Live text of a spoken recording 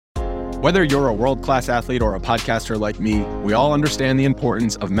Whether you're a world-class athlete or a podcaster like me, we all understand the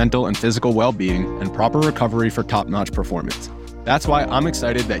importance of mental and physical well-being and proper recovery for top-notch performance. That's why I'm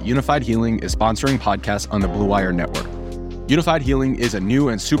excited that Unified Healing is sponsoring podcasts on the Blue Wire Network. Unified Healing is a new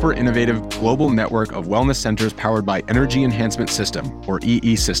and super innovative global network of wellness centers powered by Energy Enhancement System, or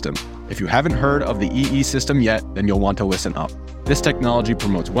EE System. If you haven't heard of the EE System yet, then you'll want to listen up. This technology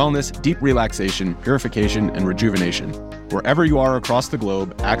promotes wellness, deep relaxation, purification, and rejuvenation. Wherever you are across the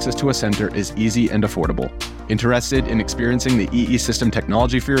globe, access to a center is easy and affordable. Interested in experiencing the EE System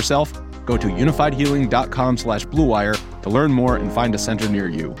technology for yourself? Go to unifiedhealing.com/bluewire to learn more and find a center near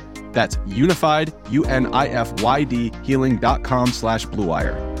you. That's unified, UNIFYD,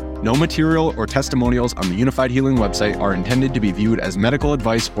 healing.com/bluewire. No material or testimonials on the Unified Healing website are intended to be viewed as medical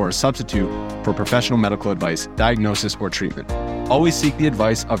advice or a substitute for professional medical advice, diagnosis, or treatment. Always seek the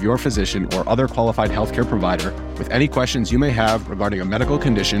advice of your physician or other qualified healthcare provider with any questions you may have regarding a medical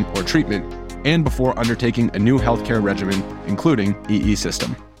condition or treatment and before undertaking a new healthcare regimen, including EE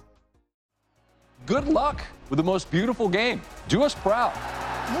System. Good luck with the most beautiful game. Do us proud.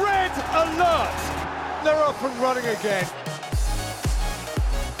 Red alert! They're up and running again.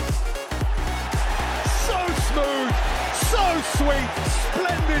 So smooth, so sweet,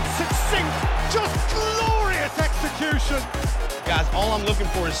 splendid, succinct, just glorious execution. Guys, all I'm looking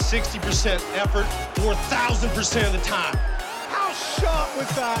for is 60% effort 4,000% of the time. How sharp was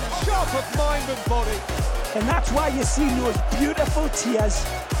that? Sharp of mind and body. And that's why you see those beautiful tears.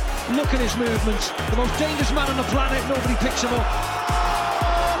 Look at his movements. The most dangerous man on the planet. Nobody picks him up.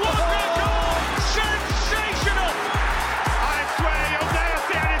 What a goal! Sensational! I swear you'll never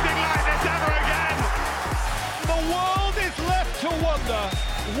see anything like this ever again. The world is left to wonder,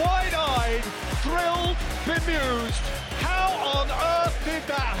 wide-eyed, thrilled, bemused. How on earth did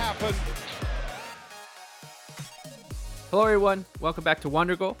that happen? Hello, everyone. Welcome back to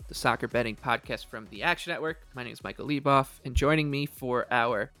Wonder Goal, the soccer betting podcast from the Action Network. My name is Michael Lieboff, and joining me for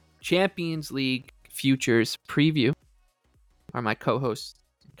our Champions League Futures preview are my co-hosts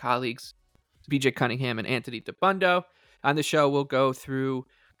and colleagues, BJ Cunningham and Anthony DeBundo. On the show, we'll go through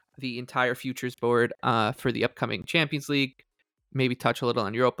the entire futures board for the upcoming Champions League, maybe touch a little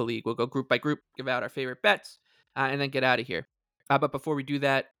on Europa League. We'll go group by group, give out our favorite bets, and then get out of here. But before we do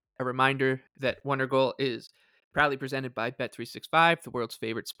that, a reminder that Wonder Goal is proudly presented by Bet365, the world's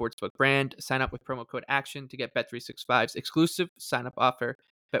favorite sportsbook brand. Sign up with promo code ACTION to get Bet365's exclusive sign-up offer.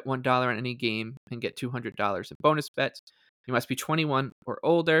 Bet $1 on any game and get $200 in bonus bets. You must be 21 or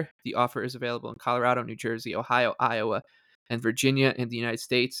older. The offer is available in Colorado, New Jersey, Ohio, Iowa, and Virginia in the United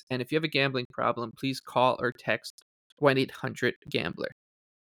States. And if you have a gambling problem, please call or text 1-800-GAMBLER.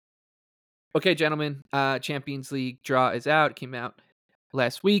 Okay, gentlemen, Champions League draw is out. It came out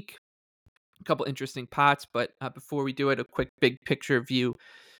last week. A couple interesting pots, but before we do it, a quick big picture view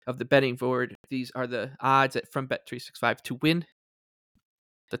of the betting board. These are the odds from Bet365 to win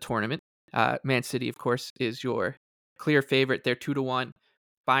the tournament. Man City, of course, is your clear favorite. They're 2-1.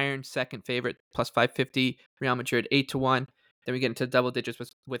 Bayern, second favorite, plus 550. Real Madrid, 8-1. Then we get into double digits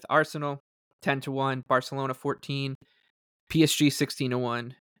with Arsenal, 10-1. Barcelona, 14. PSG,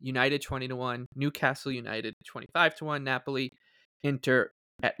 16-1. United, 20-1. Newcastle United, 25-1. Napoli, Inter,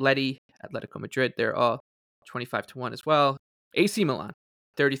 Atletico Madrid, they're all 25-1 as well. AC Milan,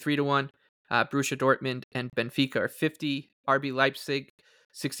 33-1. Borussia Dortmund and Benfica are 50. RB Leipzig,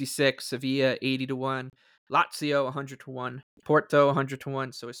 66. Sevilla, 80-1. Lazio, 100-1. Porto,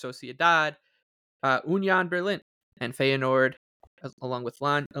 100-1. So is Sociedad. Union Berlin and Feyenoord, along with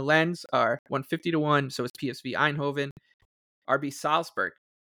Lens, are 150-1. So is PSV Eindhoven. RB Salzburg,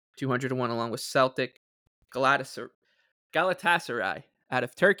 200-1, along with Celtic. Galatasaray out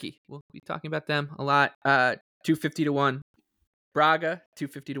of Turkey. We'll be talking about them a lot. 250-1. Braga,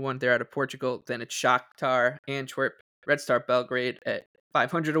 250-1. They're out of Portugal. Then it's Shakhtar, Antwerp, Red Star Belgrade at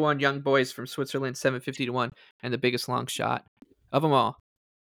 500-1. Young Boys from Switzerland, 750-1. And the biggest long shot of them all,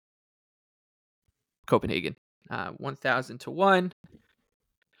 Copenhagen, 1,000-1.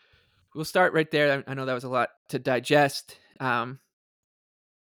 We'll start right there. I know that was a lot to digest. BJ,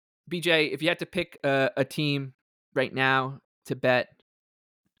 if you had to pick a team right now to bet,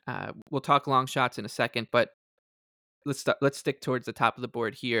 we'll talk long shots in a second, but let's stick towards the top of the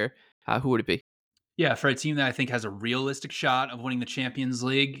board here. Who would it be? Yeah, for a team that I think has a realistic shot of winning the Champions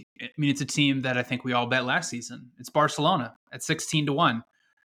League, I mean, it's a team that I think we all bet last season. It's Barcelona at 16-1.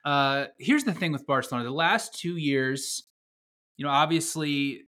 Here's the thing with Barcelona. The last 2 years,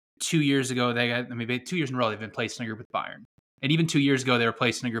 obviously 2 years ago, 2 years in a row, they've been placed in a group with Bayern. And even 2 years ago, they were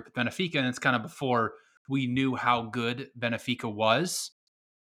placed in a group with Benfica, and it's kind of before we knew how good Benfica was.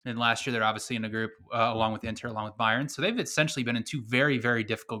 And last year, they're obviously in a group along with Inter, along with Bayern. So they've essentially been in two very, very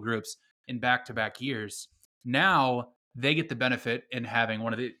difficult groups. in back-to-back years. Now they get the benefit in having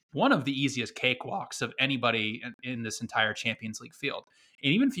one of the easiest cakewalks of anybody in this entire Champions League field.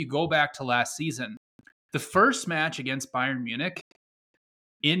 And even if you go back to last season, the first match against Bayern Munich,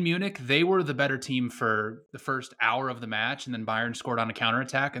 in Munich, they were the better team for the first hour of the match, and then Bayern scored on a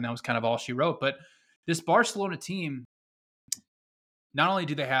counterattack, and that was kind of all she wrote. But this Barcelona team, not only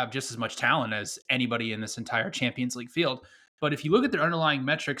do they have just as much talent as anybody in this entire Champions League field, but if you look at their underlying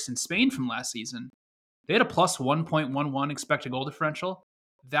metrics in Spain from last season, they had a plus 1.11 expected goal differential.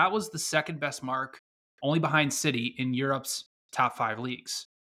 That was the second best mark, only behind City, in Europe's top 5 leagues.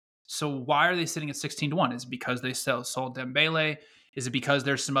 So why are they sitting at 16-1? Is it because they sold Dembele? Is it because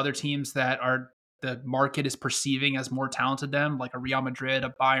there's some other teams that the market is perceiving as more talented than them, like a Real Madrid,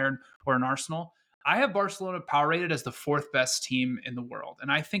 a Bayern, or an Arsenal? I have Barcelona power rated as the 4th best team in the world.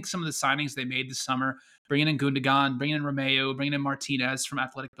 And I think some of the signings they made this summer, bringing in Gundogan, bringing in Romeo, bringing in Martinez from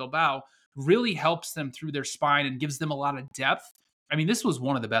Athletic Bilbao, really helps them through their spine and gives them a lot of depth. I mean, this was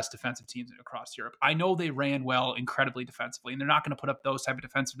one of the best defensive teams across Europe. I know they ran well incredibly defensively, and they're not going to put up those type of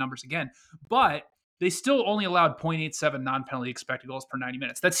defensive numbers again, but they still only allowed 0.87 non-penalty expected goals per 90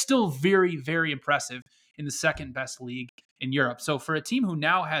 minutes. That's still very, very impressive in the second best league in Europe. So for a team who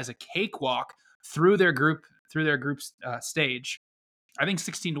now has a cakewalk through their group stage, I think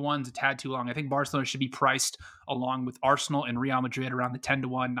 16-1 is a tad too long. I think Barcelona should be priced along with Arsenal and Real Madrid around the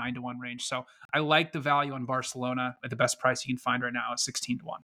 10-1, 9-1 range. So I like the value on Barcelona at the best price you can find right now at 16-1.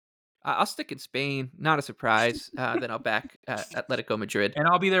 I'll stick in Spain. Not a surprise. Then I'll back Atletico Madrid. And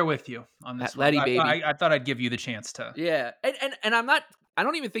I'll be there with you on this Atleti, one. baby. I thought I'd give you the chance to. Yeah. And I'm not, I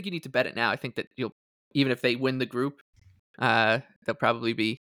don't even think you need to bet it now. I think that even if they win the group, they'll probably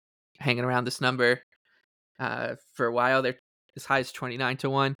be hanging around this number for a while. They're as high as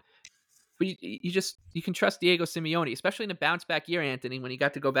 29-1. But you can trust Diego Simeone, especially in a bounce back year, Anthony, when he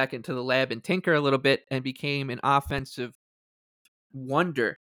got to go back into the lab and tinker a little bit and became an offensive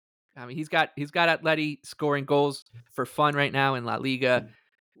wonder. I mean, he's got Atleti scoring goals for fun right now in La Liga.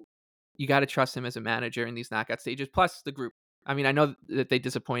 You got to trust him as a manager in these knockout stages. Plus the group. I mean, I know that they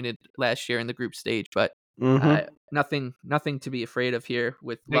disappointed last year in the group stage, but nothing to be afraid of here.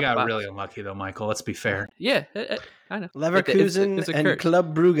 With they got really unlucky though, Michael. Let's be fair. Yeah, I know. Leverkusen and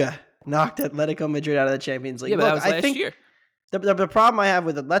Club Brugge knocked Atletico Madrid out of the Champions League. Yeah, but that was last year. The problem I have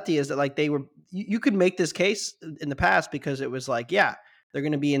with Atleti is that like you could make this case in the past because it was like, yeah, they're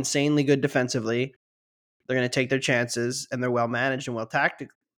going to be insanely good defensively. They're going to take their chances and they're well managed and well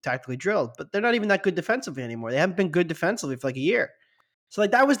tactically drilled, but they're not even that good defensively anymore. They haven't been good defensively for like a year. So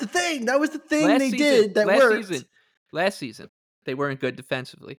like that was the thing. That was the thing Last season, they weren't good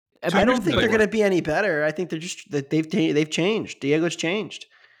defensively. I don't think they're going to be any better. I think they're just that they've changed. Diego's changed.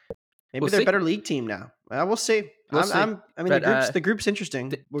 Maybe they're a better league team now. We'll see. The group's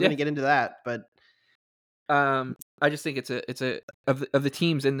interesting. We're going to get into that, but I just think it's a of the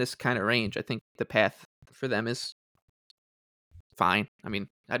teams in this kind of range. I think the path for them is fine. I mean,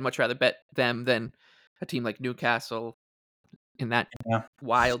 I'd much rather bet them than a team like Newcastle in that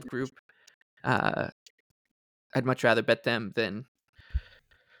wild group. I'd much rather bet them than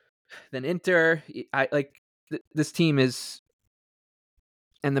Inter. I like this team is,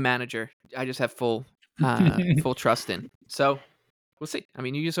 and the manager. I just have full trust in. So we'll see. I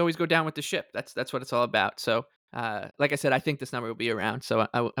mean, you just always go down with the ship. That's what it's all about. So, like I said, I think this number will be around. So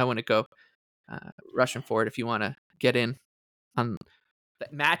I want to go rushing forward. If you want to get in on the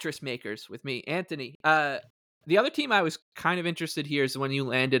mattress makers with me, Anthony. The other team I was kind of interested here is the one you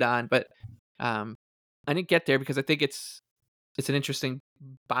landed on, but I didn't get there because I think it's an interesting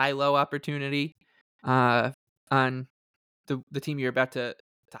buy low opportunity on the team you're about to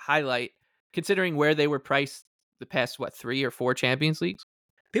highlight, considering where they were priced the past 3 or 4 Champions Leagues.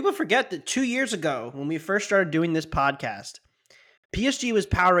 People forget that 2 years ago, when we first started doing this podcast, PSG was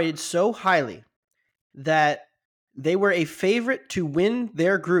power rated so highly that they were a favorite to win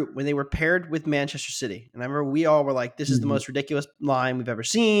their group when they were paired with Manchester City. And I remember we all were like, this is the most ridiculous line we've ever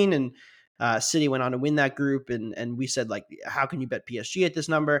seen. And City went on to win that group. And we said, like, how can you bet PSG at this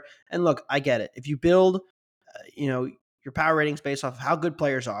number? And look, I get it. If you build, your power ratings based off of how good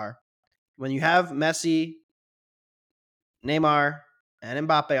players are, when you have Messi, Neymar, and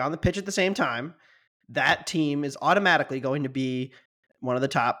Mbappe on the pitch at the same time, that team is automatically going to be one of the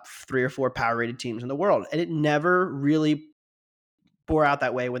top 3 or 4 power rated teams in the world. And it never really bore out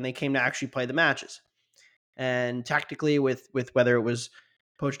that way when they came to actually play the matches. And tactically with whether it was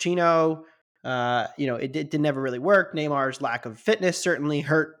Pochettino, it never really work. Neymar's lack of fitness certainly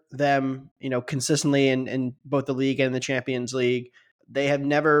hurt them, consistently in both the league and the Champions League. They have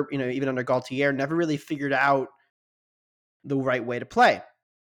never, even under Galtier, never really figured out the right way to play.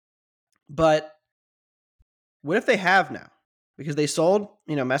 But what if they have now? Because they sold,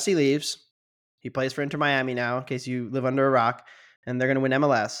 Messi leaves. He plays for Inter Miami now, in case you live under a rock, and they're going to win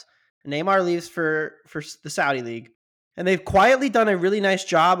MLS. Neymar leaves for the Saudi League. And they've quietly done a really nice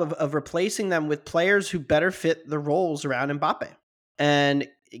job of replacing them with players who better fit the roles around Mbappe. And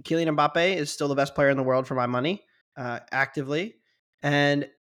Kylian Mbappe is still the best player in the world for my money, actively. And,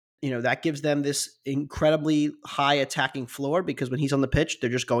 that gives them this incredibly high attacking floor because when he's on the pitch, they're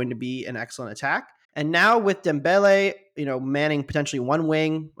just going to be an excellent attack. And now with Dembele, manning potentially one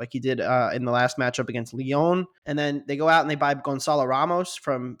wing like he did in the last matchup against Lyon, and then they go out and they buy Gonzalo Ramos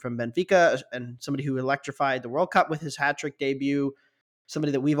from Benfica, and somebody who electrified the World Cup with his hat-trick debut,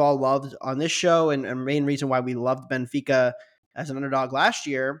 somebody that we've all loved on this show, and main reason why we loved Benfica as an underdog last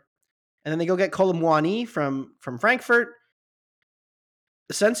year. And then they go get Colomwani from Frankfurt.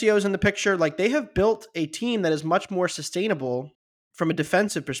 Asensio's in the picture. Like, they have built a team that is much more sustainable from a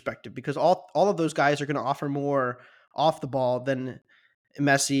defensive perspective because all of those guys are going to offer more off the ball than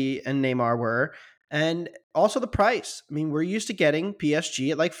Messi and Neymar were. And also the price. I mean, we're used to getting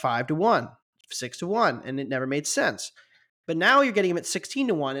PSG at like 5-1, 6-1, and it never made sense. But now you're getting them at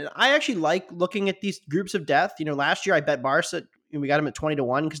 16-1. And I actually like looking at these groups of death. Last year I bet Barca, we got them at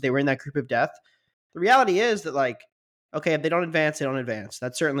 20-1 because they were in that group of death. The reality is that, like, okay, if they don't advance, they don't advance.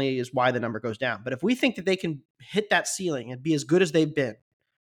 That certainly is why the number goes down. But if we think that they can hit that ceiling and be as good as they've been,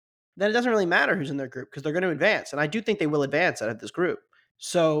 then it doesn't really matter who's in their group because they're going to advance. And I do think they will advance out of this group.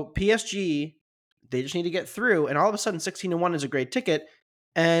 So PSG, they just need to get through. And all of a sudden, 16-1 is a great ticket.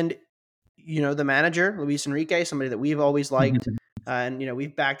 And, the manager, Luis Enrique, somebody that we've always liked, and,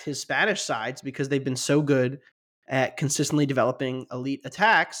 we've backed his Spanish sides because they've been so good at consistently developing elite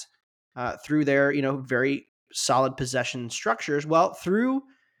attacks through their, very solid possession structures. Well, through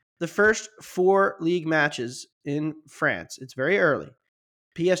the first 4 league matches in France, it's very early.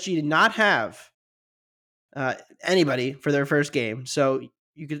 PSG did not have anybody for their first game, so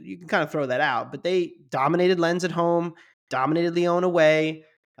you can kind of throw that out. But they dominated Lens at home, dominated Lyon away,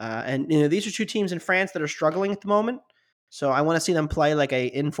 and these are 2 teams in France that are struggling at the moment. So I want to see them play like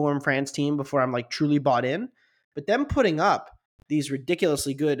a informed France team before I'm like truly bought in. But them putting up these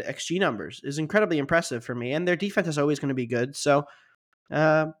ridiculously good XG numbers is incredibly impressive for me, and their defense is always going to be good. So,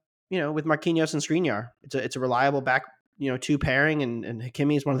 with Marquinhos and Skriniar, it's a reliable back, 2 pairing, and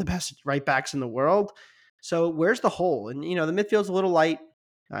Hakimi is one of the best right backs in the world. So where's the hole? And the midfield's a little light.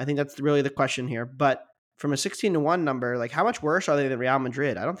 I think that's really the question here. But from a 16-1 number, like, how much worse are they than Real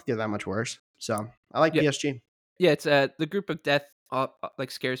Madrid? I don't think they're that much worse. So I like PSG. Yeah, it's the group of death like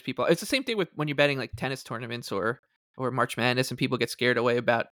scares people. It's the same thing with when you're betting like tennis tournaments or March Madness, and people get scared away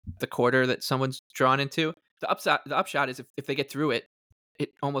about the quarter that someone's drawn into. The upshot is if they get through it, it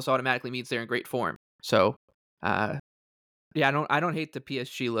almost automatically means they're in great form. So, yeah, I don't hate the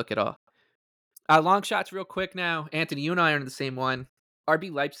PSG look at all. Long shots real quick now. Anthony, you and I are in the same one.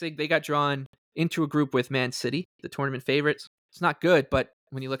 RB Leipzig, they got drawn into a group with Man City, the tournament favorites. It's not good, but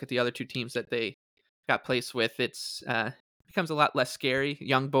when you look at the other 2 teams that they got placed with, it's becomes a lot less scary.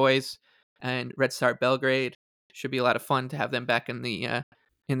 Young boys and Red Star Belgrade. Should be a lot of fun to have them back in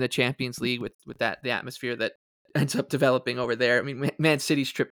the Champions League with the atmosphere that ends up developing over there. I mean, Man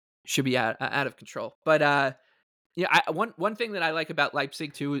City's trip should be out of control. But one thing that I like about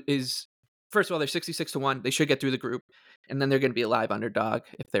Leipzig too is, first of all, they're 66-1. They should get through the group, and then they're going to be a live underdog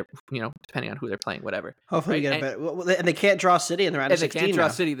if they're, depending on who they're playing, whatever. Hopefully, right? And they can't draw City in the round of 16. They can't draw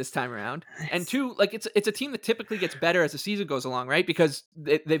now. City this time around. And 2, like, it's a team that typically gets better as the season goes along, right? Because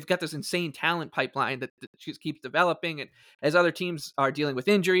they've got this insane talent pipeline that just keeps developing, and as other teams are dealing with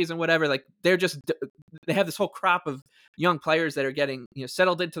injuries and whatever, like, they have this whole crop of young players that are getting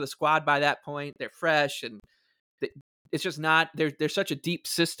settled into the squad by that point. They're fresh, and it's just not, there's such a deep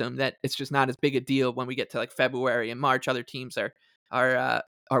system that it's just not as big a deal when we get to like February and March. Other teams are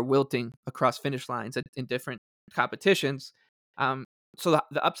wilting across finish lines in different competitions. So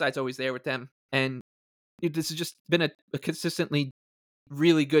the upside's always there with them. And this has just been a consistently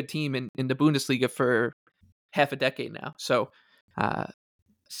really good team in the Bundesliga for half a decade now. So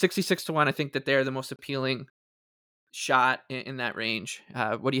 66-1, I think that they're the most appealing shot in that range.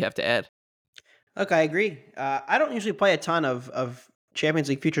 What do you have to add? Okay, I agree. I don't usually play a ton of Champions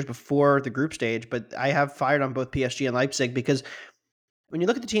League futures before the group stage, but I have fired on both PSG and Leipzig because when you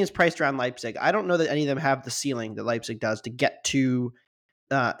look at the teams priced around Leipzig, I don't know that any of them have the ceiling that Leipzig does to get to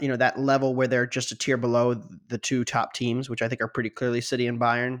that level where they're just a tier below the 2 top teams, which I think are pretty clearly City and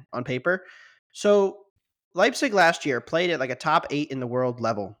Bayern on paper. So Leipzig last year played at like a top 8 in the world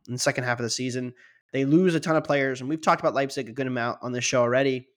level in the second half of the season. They lose a ton of players, and we've talked about Leipzig a good amount on this show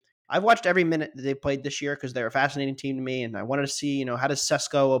already. I've watched every minute that they played this year because they're a fascinating team to me, and I wanted to see, how does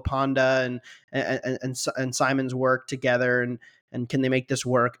Sesko, Oponda, and Simons work together, and can they make this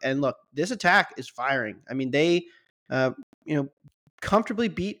work? And look, this attack is firing. I mean, they, uh, you know, comfortably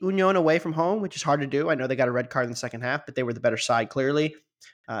beat Union away from home, which is hard to do. I know they got a red card in the second half, but they were the better side clearly.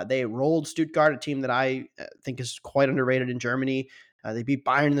 They rolled Stuttgart, a team that I think is quite underrated in Germany. They beat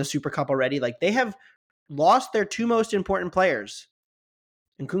Bayern in the Super Cup already. Like, they have lost their two most important players,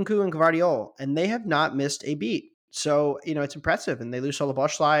 Nkunku and Gvardiol, and they have not missed a beat. So, it's impressive. And they lose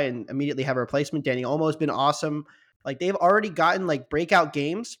Soloboschlei and immediately have a replacement. Danny Olmo's been awesome. Like, they've already gotten like breakout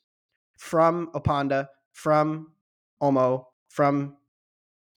games from Oponda, from Olmo, from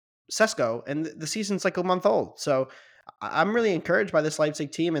Sesko, and the season's like a month old. So I'm really encouraged by this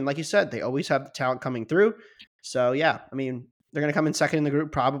Leipzig team. And like you said, they always have the talent coming through. So yeah, I mean, they're going to come in second in the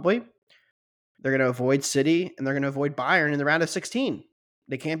group probably. They're going to avoid City, and they're going to avoid Bayern in the round of 16.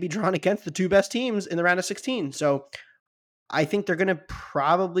 They can't be drawn against the two best teams in the round of 16. So I think they're going to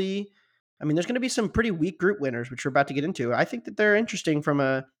probably, there's going to be some pretty weak group winners, which we're about to get into. I think that they're interesting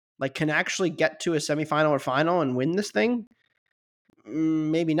from can actually get to a semifinal or final and win this thing.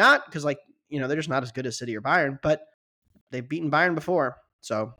 Maybe not, because they're just not as good as City or Bayern, but they've beaten Bayern before.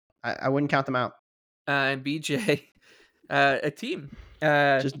 So I wouldn't count them out. And BJ, a team.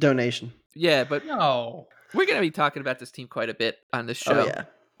 Just donation. Yeah, but no, we're going to be talking about this team quite a bit on this show. Oh, yeah.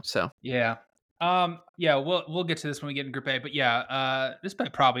 So yeah. We'll get to this when we get in Group A. But yeah, this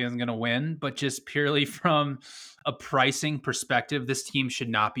bet probably isn't going to win. But just purely from a pricing perspective, this team should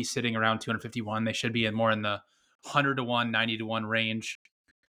not be sitting around 251. They should be more in the 100 to 1, 90 to 1 range.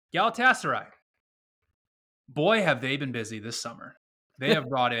 Galatasaray. Boy, have they been busy this summer. They have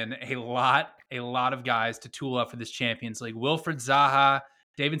brought in a lot of guys to tool up for this Champions League. Wilfred Zaha,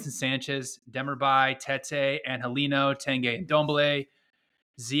 Davinson Sanchez, Demirbay, Tete, Angelino, Tanguy and Ndombele,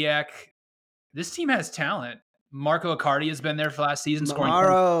 Ziyech. This team has talent. Marco Icardi has been there for last season.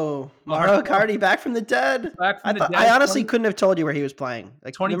 Mauro Icardi back from the dead. I honestly couldn't have told you where he was playing.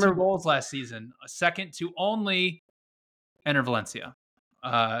 22 goals last season, second to only Enner Valencia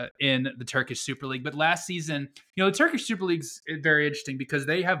in the Turkish Super League. But last season, the Turkish Super League's very interesting because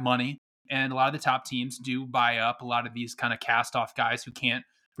they have money, and a lot of the top teams do buy up a lot of these kind of cast-off guys who can't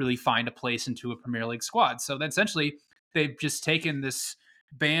really find a place into a Premier League squad. So then essentially, they've just taken this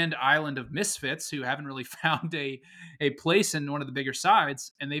band island of misfits who haven't really found a place in one of the bigger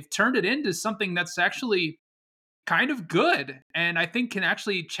sides, and they've turned it into something that's actually kind of good, and I think can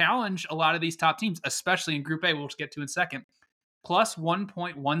actually challenge a lot of these top teams, especially in Group A, we'll get to in a second. Plus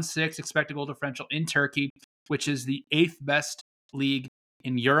 1.16 expected goal differential in Turkey, which is the 8th best league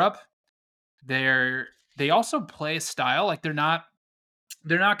in Europe. They also play a style like they're not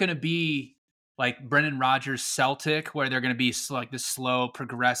going to be like Brendan Rodgers' Celtic, where they're going to be like this slow,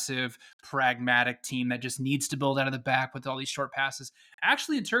 progressive, pragmatic team that just needs to build out of the back with all these short passes.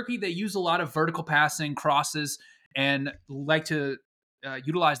 Actually, in Turkey, they use a lot of vertical passing, crosses, and like to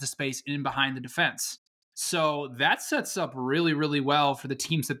utilize the space in behind the defense. So that sets up really, really well for the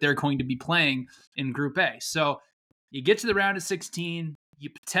teams that they're going to be playing in Group A. So you get to the round of 16, you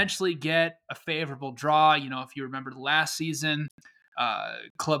potentially get a favorable draw. If you remember the last season,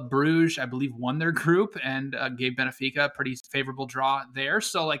 Club Brugge, I believe, won their group and gave Benfica a pretty favorable draw there.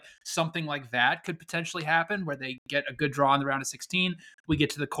 So something like that could potentially happen where they get a good draw in the round of 16. We get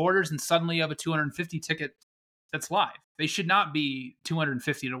to the quarters and suddenly you have a 250 ticket that's live. They should not be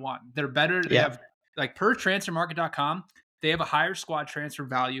 250 to 1. They're better. They have per transfermarket.com, they have a higher squad transfer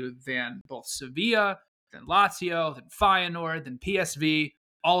value than both Sevilla, than Lazio, than Feyenoord, than PSV,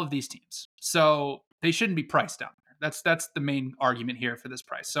 all of these teams. So they shouldn't be priced down. That's the main argument here for this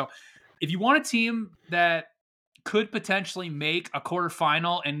price. So if you want a team that could potentially make a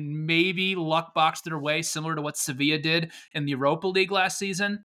quarterfinal and maybe luck box their way similar to what Sevilla did in the Europa League last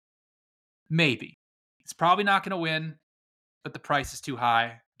season, maybe. It's probably not going to win, but the price is too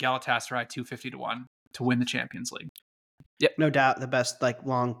high. Galatasaray 250 to 1 to win the Champions League. Yep, no doubt the best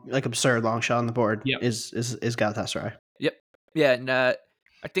absurd long shot on the board is Galatasaray. Yep. Yeah, and I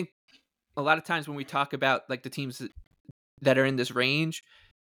think a lot of times when we talk about the teams that are in this range,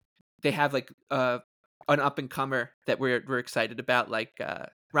 they have an up and comer that we're excited about, like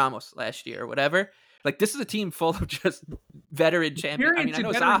Ramos last year or whatever. This is a team full of just veteran champions. I mean, I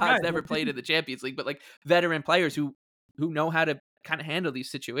know Zaha's never played in the Champions League, but veteran players who know how to kind of handle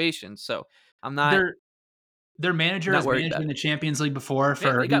these situations. So I'm not. Their manager has managed in the Champions League before.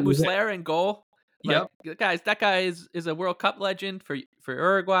 They got Muslera in goal. That guy is a World Cup legend for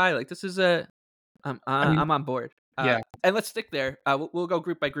Uruguay. This is I'm on board. And let's stick there. We'll go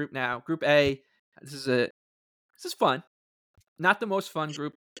group by group now. Group A. This is fun. Not the most fun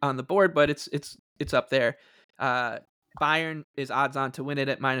group on the board, but it's up there. Bayern is odds on to win it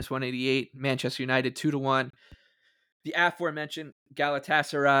at -188. Manchester United 2-1. The aforementioned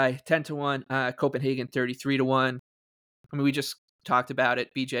Galatasaray 10-1. Copenhagen 33-1. I mean, we just talked about it.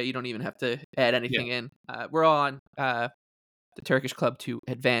 BJ, you don't even have to add anything in. We're all on the Turkish club to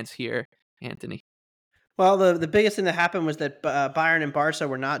advance here, Anthony. Well, the biggest thing that happened was that Bayern and Barca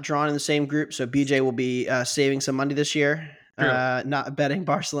were not drawn in the same group, so BJ will be saving some money this year, not betting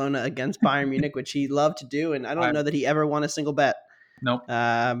Barcelona against Bayern Munich, which he loved to do, and I don't know that he ever won a single bet. Nope.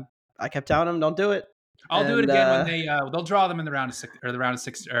 I kept telling him, don't do it. I'll do it again when they'll draw them in the round of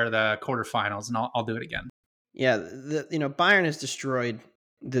six or the quarterfinals, and I'll do it again. Yeah, Bayern has destroyed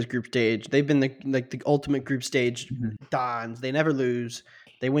this group stage. They've been the ultimate group stage dons. They never lose.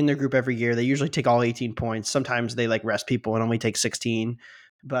 They win their group every year. They usually take all 18 points. Sometimes they rest people and only take 16.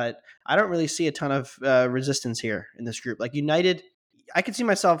 But I don't really see a ton of resistance here in this group. Like United, I could see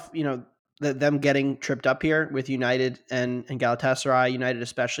myself, them getting tripped up here with United and Galatasaray. United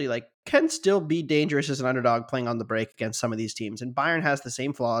especially can still be dangerous as an underdog playing on the break against some of these teams. And Bayern has the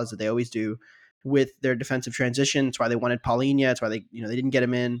same flaws that they always do with their defensive transition. It's why they wanted Paulinho. It's why they didn't get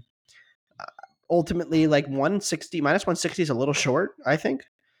him in. Ultimately, -160 is a little short, I think.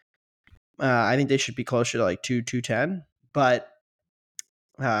 I think they should be closer to 210. But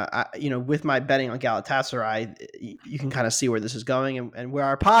with my betting on Galatasaray, you can kind of see where this is going and where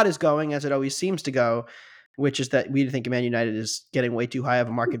our pod is going, as it always seems to go, which is that we think Man United is getting way too high of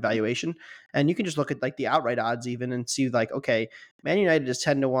a market valuation. And you can just look at the outright odds even and see okay, Man United is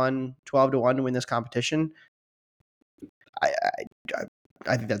 10-1, 12-1 to win this competition.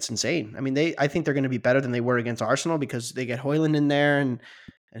 I think that's insane. I mean, I think they're going to be better than they were against Arsenal because they get Højlund in there and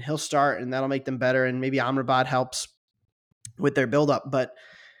he'll start and that'll make them better. And maybe Amrabat helps with their buildup. But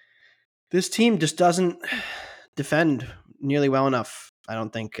this team just doesn't defend nearly well enough, I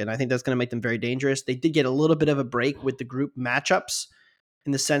don't think. And I think that's going to make them very dangerous. They did get a little bit of a break with the group matchups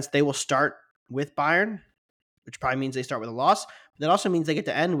in the sense they will start with Bayern, which probably means they start with a loss. But that also means they get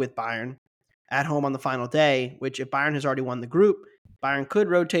to end with Bayern at home on the final day, which if Bayern has already won the group, Bayern could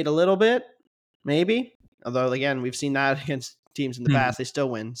rotate a little bit, maybe. Although, again, we've seen that against teams in the past. They still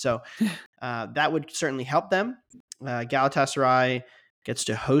win. So that would certainly help them. Galatasaray gets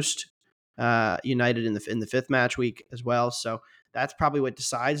to host United in the fifth match week as well. So that's probably what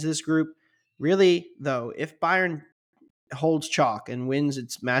decides this group. Really, though, if Bayern holds chalk and wins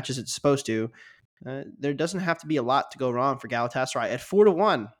its matches it's supposed to, there doesn't have to be a lot to go wrong for Galatasaray at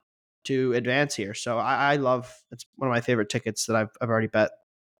 4-1 to advance here. So I love, it's one of my favorite tickets that I've already bet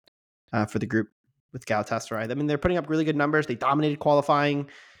for the group with Galatasaray. I mean, they're putting up really good numbers. They dominated qualifying,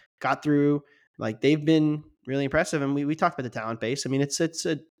 got through. They've been really impressive. And we talked about the talent base. I mean, it's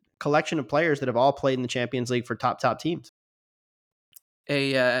a collection of players that have all played in the Champions League for top teams.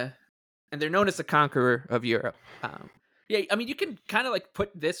 And they're known as the conqueror of Europe. Yeah, I mean, you can kind of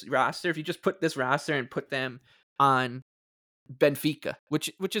put this roster, if you just put this roster and put them on Benfica,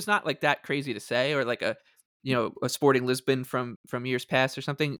 which is not that crazy to say, or a Sporting Lisbon from years past or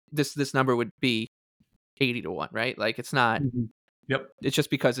something. This number would be 80-1, right? It's not. Yep. It's just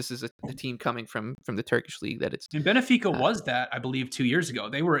because this is a team coming from the Turkish league that it's. And Benfica was that, I believe, 2 years ago.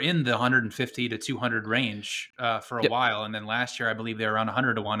 They were in the 150 to 200 range for a while, and then last year I believe they were around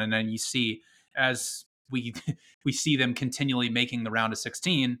 100-1. And then you see as we see them continually making the round of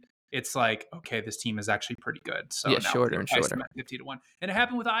 16. It's okay, this team is actually pretty good. So yeah, now shorter and shorter. 50-1. And it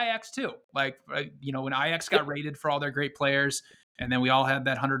happened with Ajax too. When Ajax got rated for all their great players, and then we all had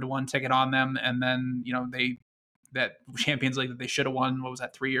that 100-1 ticket on them, and then that Champions League that they should have won. What was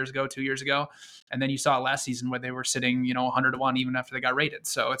that? 2 years ago? And then you saw last season where they were sitting 100-1 even after they got rated.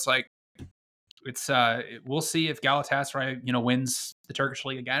 So it's we'll see if Galatasaray wins the Turkish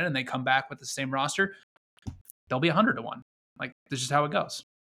league again and they come back with the same roster. They'll be 100-1. This is how it goes.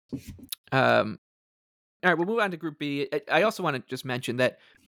 All right, we'll move on to Group B. I also want to just mention that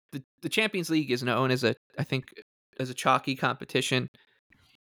the Champions League is known as a chalky competition.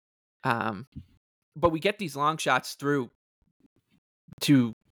 But we get these long shots through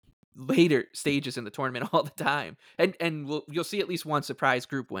to later stages in the tournament all the time, and you'll see at least one surprise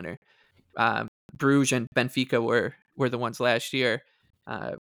group winner. Bruges and Benfica were the ones last year.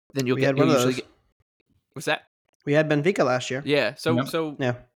 Then you'll usually get. What's that? We had Benfica last year. Yeah. So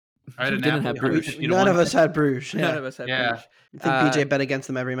yeah. I didn't have Bruges. None of us had Bruges. None of us had Bruges. I think BJ bet against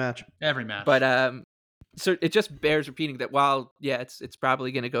them every match. But so it just bears repeating that while it's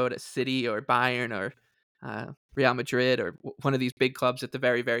probably going to go to City or Bayern or Real Madrid or one of these big clubs at the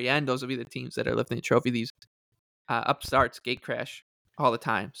very, very end, those will be the teams that are lifting the trophy. These upstarts gate crash all the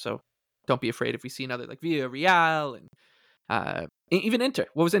time. So don't be afraid if we see another Villarreal and Even Inter.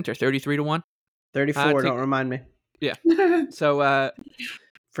 What was Inter? 33-1. 34. Don't remind me. Yeah. So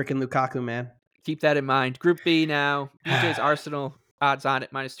freaking Lukaku, man. Keep that in mind. Group B now. BJ's Arsenal odds on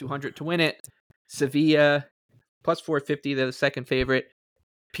it -200 to win it. Sevilla +450. They're the second favorite.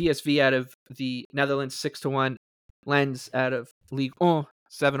 PSV out of the Netherlands 6-1. Lens out of Ligue 1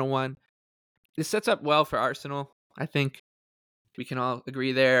 7-1. This sets up well for Arsenal. I think we can all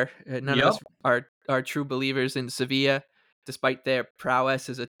agree there. None of us are true believers in Sevilla, despite their prowess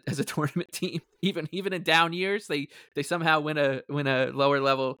as a tournament team. Even in down years, they somehow win a lower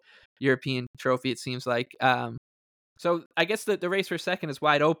level European trophy. It seems like. So I guess the race for second is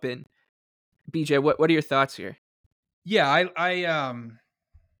wide open. BJ, what are your thoughts here? Yeah, I'm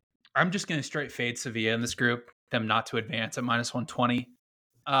just going to straight fade Sevilla in this group, them not to advance at -120.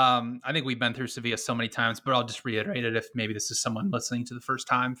 I think we've been through Sevilla so many times, but I'll just reiterate it if maybe this is someone listening to the first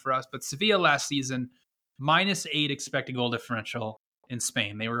time for us. But Sevilla last season, -8 expected goal differential in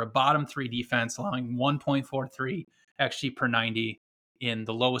Spain. They were a bottom 3 defense, allowing 1.43 XG per 90 in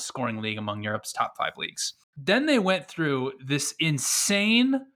the lowest scoring league among Europe's top 5 leagues. Then they went through this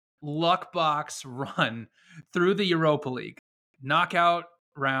insane luck box run through the Europa League knockout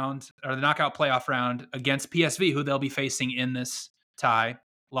round, or the knockout playoff round, against PSV, who they'll be facing in this tie.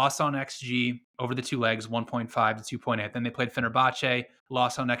 Lost on XG over the 2 legs, 1.5 to 2.8. Then they played Fenerbahce,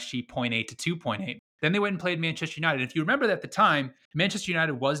 lost on XG 0.8 to 2.8. Then they went and played Manchester United. If you remember at the time, Manchester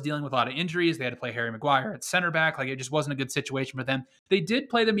United was dealing with a lot of injuries. They had to play Harry Maguire at center back. Like, it just wasn't a good situation for them. They did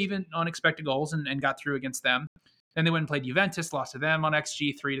play them even on expected goals and got through against them. Then they went and played Juventus, lost to them on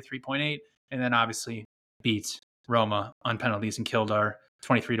XG 3 to 3.8. And then obviously beat Roma on penalties and killed our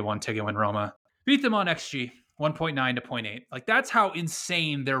 23-1 ticket when Roma beat them on XG 1.9 to 0.8. Like, that's how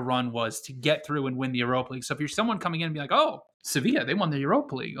insane their run was to get through and win the Europa League. So if you're someone coming in and be like, oh, Sevilla, they won the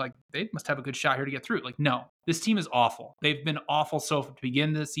Europa League, like, they must have a good shot here to get through. Like, no, this team is awful. They've been awful to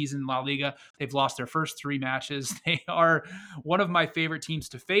begin the season in La Liga. They've lost their first 3 matches. They are one of my favorite teams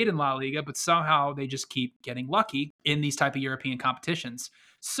to fade in La Liga, but somehow they just keep getting lucky in these type of European competitions.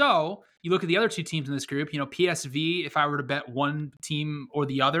 So you look at the other 2 teams in this group, PSV, if I were to bet one team or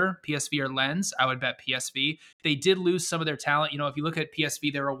the other, PSV or Lens, I would bet PSV. They did lose some of their talent. If you look at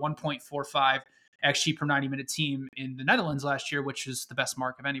PSV, they're a 1.45 XG per 90-minute team in the Netherlands last year, which is the best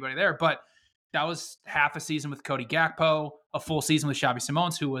mark of anybody there. But that was half a season with Cody Gakpo, a full season with Xabi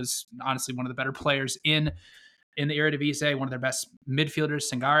Simons, who was honestly one of the better players in the Eredivisie, one of their best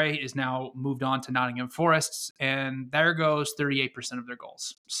midfielders. Sangare is now moved on to Nottingham Forest, and there goes 38% of their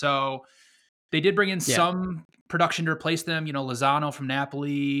goals. So they did bring in some production to replace them. Lozano from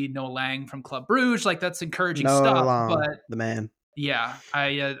Napoli, Noah Lang from Club Brugge. Like, that's encouraging stuff. Long, but the man. Yeah,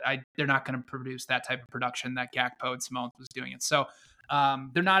 they're not going to produce that type of production that Gakpo and Simone was doing it. So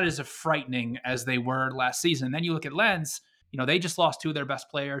they're not as frightening as they were last season. And then you look at Lens, they just lost 2 of their best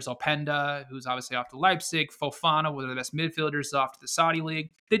players, Openda, who's obviously off to Leipzig, Fofana, one of the best midfielders, off to the Saudi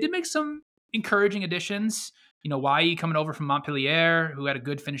League. They did make some encouraging additions. Wai coming over from Montpellier, who had a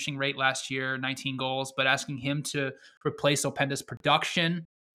good finishing rate last year, 19 goals, but asking him to replace Openda's production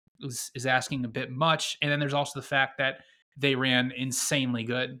is asking a bit much. And then there's also the fact that they ran insanely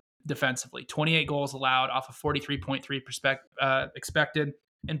good defensively. 28 goals allowed off of 43.3 expected.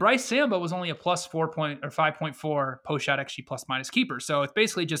 And Bryce Samba was only a +5.4 post-shot XG plus-minus keeper. So it's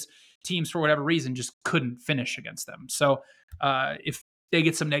basically just teams, for whatever reason, just couldn't finish against them. So if they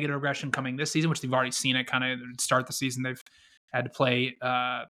get some negative regression coming this season, which they've already seen it kind of start the season, they've had to play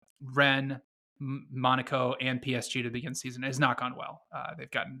Rennes, Monaco, and PSG to begin the season. It has not gone well.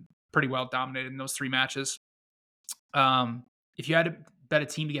 They've gotten pretty well dominated in those 3 matches. If you had to bet a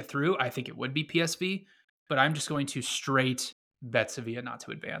team to get through, I think it would be PSV, but I'm just going to straight bet Sevilla not to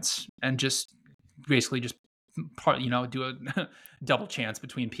advance and just basically just do a double chance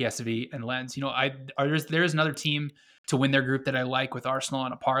between PSV and Lens. There is another team to win their group that I like with Arsenal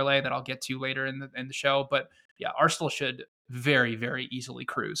on a parlay that I'll get to later in the show. But yeah, Arsenal should very, very easily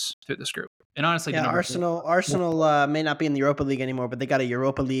cruise through this group. And honestly, Arsenal may not be in the Europa League anymore, but they got a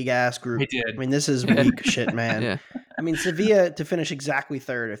Europa League ass group. They did. I mean, this is weak shit, man. Yeah. I mean, Sevilla to finish exactly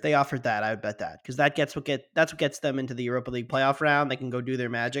 3rd. If they offered that, I would bet that, because that's what gets them into the Europa League playoff round. They can go do their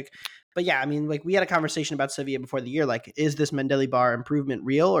magic. But yeah, I mean, like, we had a conversation about Sevilla before the year. Like, is this Mendelebar improvement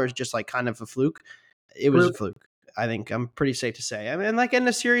real, or is it just like kind of a fluke? It was a fluke. I think I'm pretty safe to say. I mean, like, in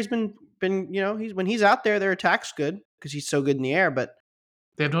the series, been when he's out there, their attack's good because he's so good in the air, but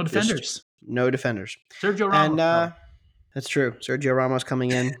they have no defenders. No defenders. Sergio Ramos. And that's true. Sergio Ramos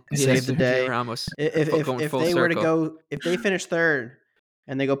coming in to save the day. Ramos. If they were to go, if they finish 3rd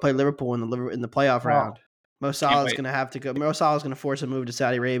and they go play Liverpool in the playoff round, Mo Salah's going to have to go. Mo Salah's going to force a move to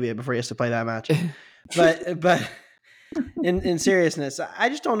Saudi Arabia before he has to play that match. But in seriousness, I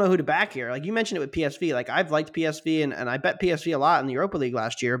just don't know who to back here. Like you mentioned it with PSV. Like I've liked PSV and I bet PSV a lot in the Europa League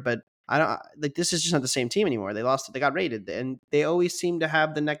last year, but I don't like this is just not the same team anymore. They lost, they got rated, and they always seem to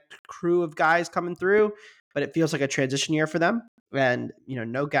have the next crew of guys coming through, but it feels like a transition year for them. And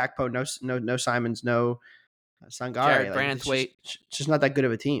no Gakpo, no Simons, no Sangare. Jared Like Branthwaite. it's just not that good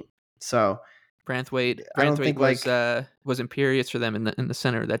of a team. So Branthwaite I don't think was imperious for them in the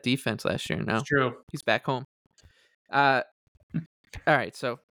center of that defense last year. Now It's true. he's back home. All right,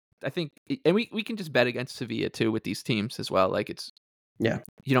 so I think, and we can just bet against Sevilla too with these teams as well. Like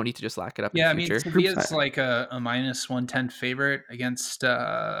you don't need to just lock it up. Yeah, in I future. mean, Sevilla's like a minus 110 favorite against,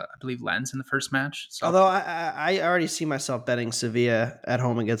 I believe, Lens in the first match. So. Although I already see myself betting Sevilla at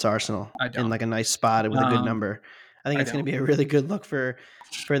home against Arsenal in like a nice spot with a good number. I think it's going to be a really good look for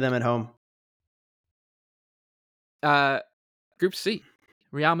them at home. Group C,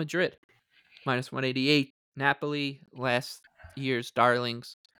 Real Madrid, minus 188. Napoli, last year's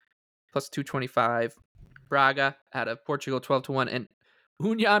darlings, plus 225. Braga out of Portugal, 12-1. And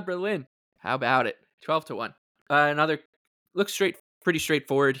Union Berlin, how about it? 12-1. Another looks pretty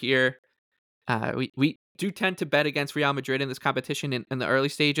straightforward here. We do tend to bet against Real Madrid in this competition in the early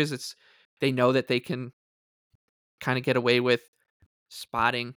stages. They know that they can kind of get away with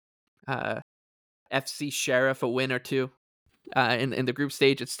spotting FC Sheriff a win or two in the group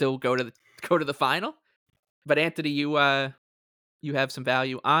stage and still go to the final. But Anthony, you have some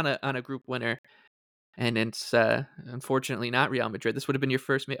value on a group winner, and it's unfortunately not Real Madrid. This would have been your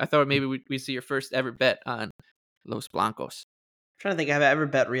first. I thought maybe we'd see your first ever bet on Los Blancos. I'm trying to think, have I ever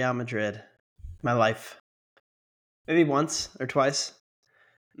bet Real Madrid in my life? Maybe once or twice.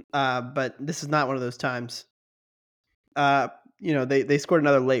 But this is not one of those times. They scored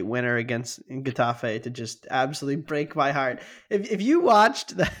another late winner against Getafe to just absolutely break my heart. If you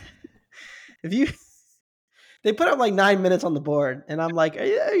watched that, they put up like 9 minutes on the board, and I'm like,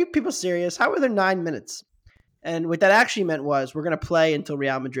 are you people serious? How are there 9 minutes? And what that actually meant was we're going to play until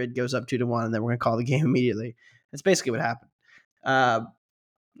Real Madrid goes up 2-1, and then we're going to call the game immediately. That's basically what happened.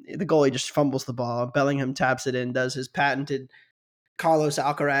 The goalie just fumbles the ball. Bellingham taps it in, does his patented Carlos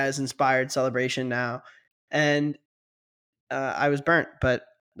Alcaraz inspired celebration now, and I was burnt. But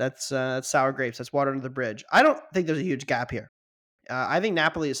that's sour grapes. That's water under the bridge. I don't think there's a huge gap here. I think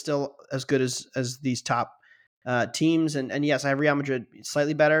Napoli is still as good as these top teams, and yes, I have Real Madrid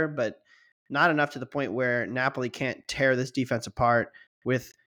slightly better, but not enough to the point where Napoli can't tear this defense apart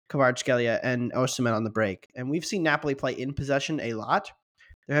with Kvaratskhelia and Osimhen on the break. And we've seen Napoli play in possession a lot.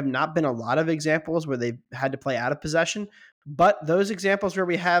 There have not been a lot of examples where they've had to play out of possession, but those examples where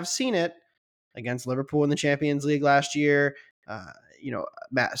we have seen it against Liverpool in the Champions League last year,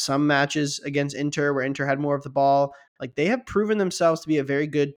 some matches against Inter where Inter had more of the ball, like they have proven themselves to be a very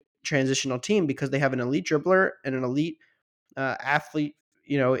good transitional team because they have an elite dribbler and an elite athlete,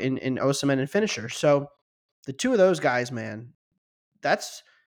 in Osimhen and finisher. So the two of those guys, man, that's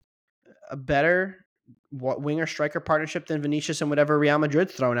a better winger striker partnership than Vinicius and whatever Real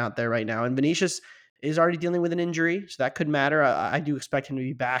Madrid's thrown out there right now. And Vinicius is already dealing with an injury, so that could matter. I do expect him to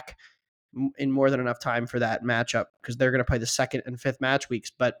be back in more than enough time for that matchup because they're going to play the second and fifth match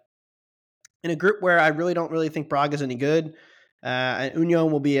weeks. But in a group where I really don't think Braga's any good, and Union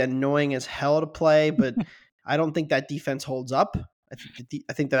will be annoying as hell to play, but I don't think that defense holds up.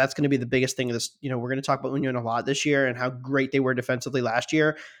 I think that's going to be the biggest thing of this. We're going to talk about Union a lot this year and how great they were defensively last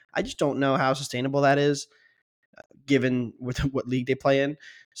year. I just don't know how sustainable that is given with what league they play in.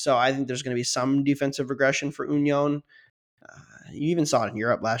 So I think there's going to be some defensive regression for Union. You even saw it in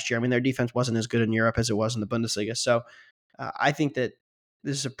Europe last year. I mean, their defense wasn't as good in Europe as it was in the Bundesliga. So I think that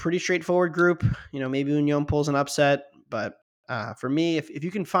this is a pretty straightforward group. Maybe Union pulls an upset, but for me, if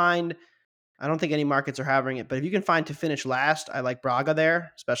you can find, I don't think any markets are having it, but if you can find to finish last, I like Braga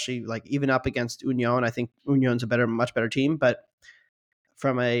there, especially like even up against Union. I think Union's much better team, but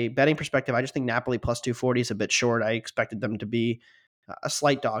from a betting perspective, I just think Napoli plus 240 is a bit short. I expected them to be a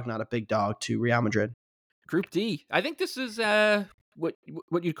slight dog, not a big dog, to Real Madrid. Group D. I think this is what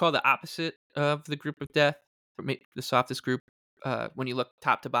you'd call the opposite of the group of death, the softest group when you look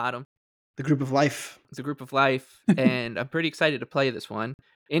top to bottom. The group of life. It's a group of life, and I'm pretty excited to play this one.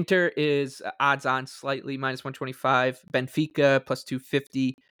 Inter is odds on slightly, minus 125. Benfica, plus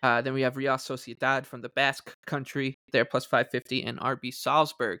 250. Then we have Real Sociedad from the Basque country. They're plus 550. And RB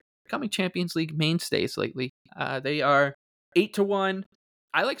Salzburg, becoming Champions League mainstays lately. They are 8-1.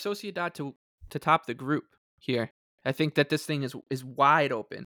 I like Sociedad to top the group here. I think that this thing is wide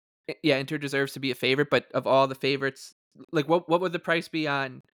open. Yeah, Inter deserves to be a favorite, but of all the favorites, like what would the price be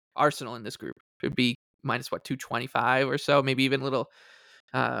on Arsenal in this group? It would be minus 225 or so, maybe even a little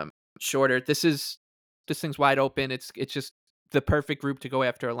shorter. This is this thing's wide open. It's just the perfect group to go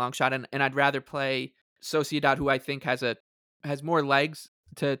after a long shot, and I'd rather play Sociedad, who I think has more legs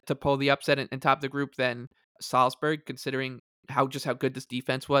to pull the upset and top the group than Salzburg, considering how good this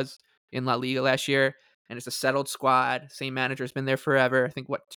defense was in La Liga last year. And it's a settled squad. Same manager's been there forever. I think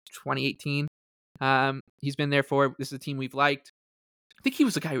 2018. He's been there for. This is a team we've liked. I think he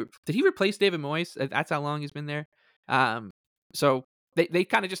was the guy. Did he replace David Moyes? That's how long he's been there. So they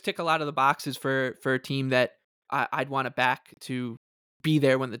kind of just tick a lot of the boxes for a team that I'd want to back to be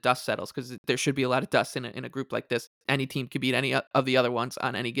there when the dust settles, because there should be a lot of dust in a group like this. Any team could beat any of the other ones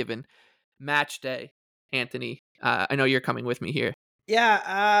on any given match day. Anthony, I know you're coming with me here.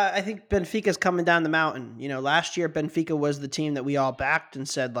 Yeah, I think Benfica's coming down the mountain. Last year Benfica was the team that we all backed and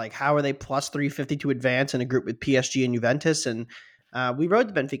said, like, how are they plus 350 to advance in a group with PSG and Juventus? And we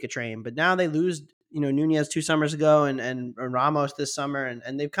rode the Benfica train, but now they lose, Nunez 2 summers ago and Ramos this summer,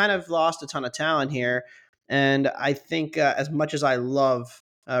 and they've kind of lost a ton of talent here. And I think as much as I love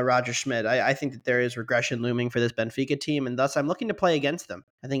Roger Schmidt, I think that there is regression looming for this Benfica team, and thus I'm looking to play against them.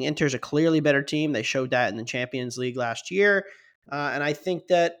 I think Inter's a clearly better team. They showed that in the Champions League last year. And I think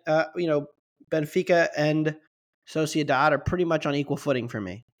that, Benfica and Sociedad are pretty much on equal footing for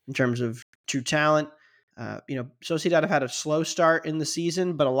me in terms of true talent. Sociedad have had a slow start in the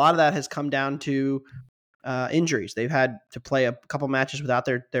season, but a lot of that has come down to injuries. They've had to play a couple matches without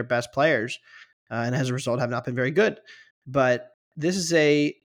their best players, and as a result have not been very good. But this is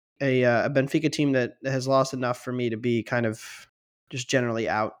a Benfica team that has lost enough for me to be kind of just generally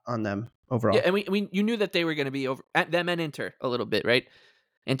out on them overall. Yeah, and you knew that they were going to be over at them and Inter a little bit, right?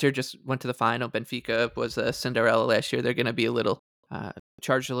 Inter just went to the final. Benfica was a Cinderella last year. They're going to be a little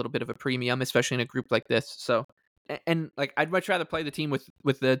charged a little bit of a premium, especially in a group like this. So, and like I'd much rather play the team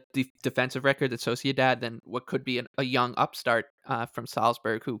with the defensive record that Sociedad than what could be a young upstart from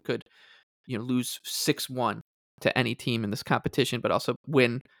Salzburg, who could lose 6-1 to any team in this competition, but also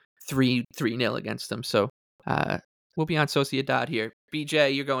win 3-0 against them. So we'll be on Sociedad here.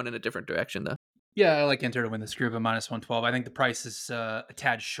 BJ, you're going in a different direction, though. Yeah, I like Inter to win this group at minus 112. I think the price is a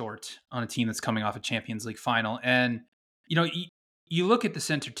tad short on a team that's coming off a Champions League final. And, you look at the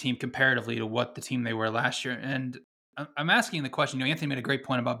center team comparatively to what the team they were last year. And I'm asking the question, Anthony made a great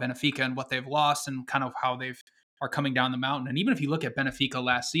point about Benfica and what they've lost and kind of how are coming down the mountain. And even if you look at Benfica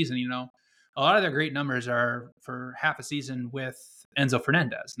last season, a lot of their great numbers are for half a season with Enzo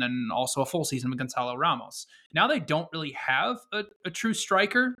Fernandez, and then also a full season with Gonzalo Ramos. Now they don't really have a true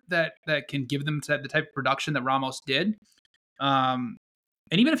striker that can give them the type of production that Ramos did. And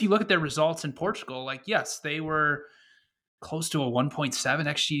even if you look at their results in Portugal, like, yes, they were close to a 1.7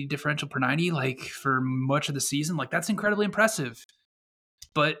 XG differential per 90, like for much of the season. Like, that's incredibly impressive.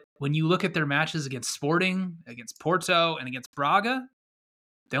 But when you look at their matches against Sporting, against Porto, and against Braga,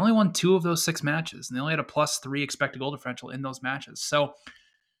 they only won 2 of those 6 matches, and they only had a +3 expected goal differential in those matches. So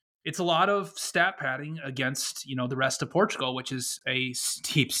it's a lot of stat padding against, the rest of Portugal, which is a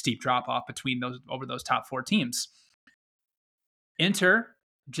steep drop off between those top 4 teams. Inter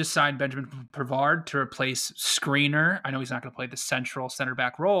just signed Benjamin Pavard to replace Skriniar. I know he's not going to play the central center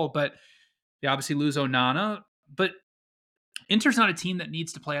back role, but they obviously lose Onana. But Inter's not a team that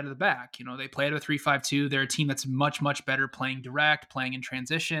needs to play out of the back. They play out of a 3-5-2. They're a team that's much, much better playing direct, playing in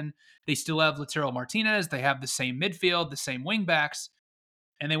transition. They still have Lautaro Martinez. They have the same midfield, the same wing backs.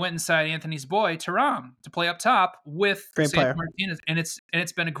 And they went inside Anthony's boy, Thuram, to play up top with Sandro Martinez. And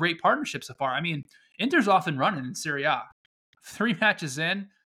it's been a great partnership so far. I mean, Inter's off and running in Serie A. 3 matches in,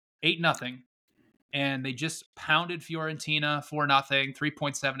 8-0. And they just pounded Fiorentina 4-0,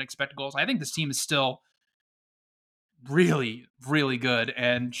 3.7 expected goals. I think this team is still really, really good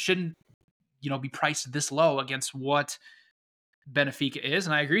and shouldn't, be priced this low against what Benfica is.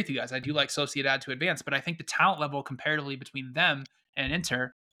 And I agree with you guys. I do like Sociedad to advance, but I think the talent level comparatively between them and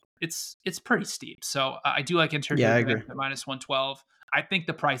Inter, it's pretty steep. So I do like Inter to advance at minus 112. I think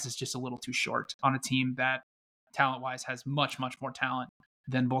the price is just a little too short on a team that talent-wise has much, much more talent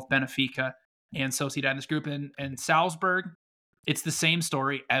than both Benfica and Sociedad in this group. And Salzburg, it's the same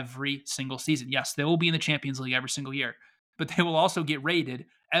story every single season. Yes, they will be in the Champions League every single year, but they will also get rated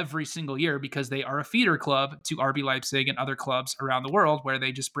every single year because they are a feeder club to RB Leipzig and other clubs around the world where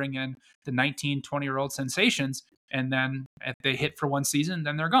they just bring in the 19, 20-year-old sensations. And then if they hit for one season,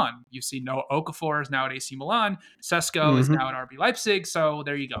 then they're gone. You see Noah Okafor is now at AC Milan. Sesko is now at RB Leipzig. So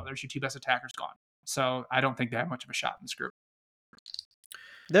there you go. There's your 2 best attackers gone. So I don't think they have much of a shot in this group.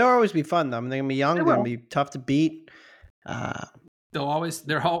 They'll always be fun, though. I mean, they're going to be young. They're going to be tough to beat. They'll always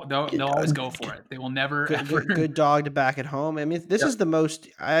go for it. They will never good dog to back at home. I mean, this is the most.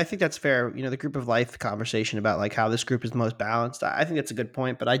 I think that's fair. The group of life conversation about like how this group is the most balanced. I think that's a good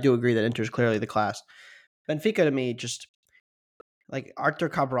point, but I do agree that Inter is clearly the class. Benfica to me, just like Arthur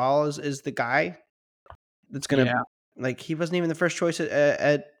Cabral is the guy that's going to, like, he wasn't even the first choice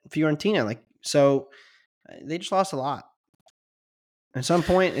at Fiorentina. Like, so they just lost a lot. At some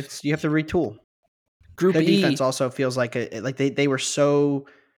point, you have to retool. Group Their E. defense also feels like they were so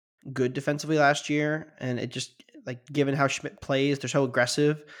good defensively last year, and it just, like, given how Schmidt plays, they're so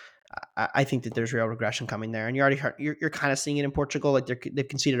aggressive. I think that there's real regression coming there, and you're kind of seeing it in Portugal. Like, they've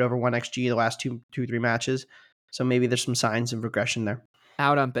conceded over 1 XG the last 3 matches, so maybe there's some signs of regression there.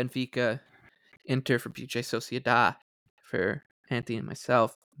 Out on Benfica, Inter for PJ Sociedad for Anthony and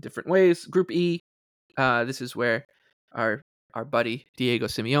myself. Different ways. Group E. This is where our buddy Diego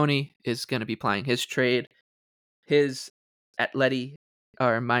Simeone is going to be playing his trade. His Atleti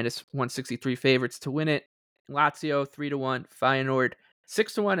are -163 favorites to win it. Lazio 3-1, Feyenoord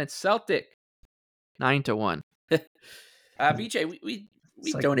 6-1, and Celtic 9-1. BJ, we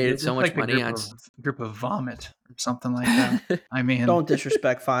donated so much money on group of vomit or something like that. I mean, don't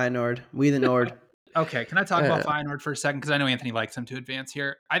disrespect Feyenoord. We the Nord. Okay, can I talk about Feyenoord for a second? Because I know Anthony likes them to advance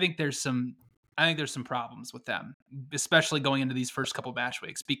here. I think there's some problems with them, especially going into these first couple match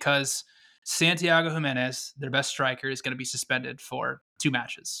weeks, because Santiago Jimenez, their best striker, is going to be suspended for 2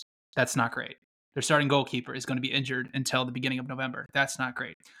 matches. That's not great. Their starting goalkeeper is going to be injured until the beginning of November. That's not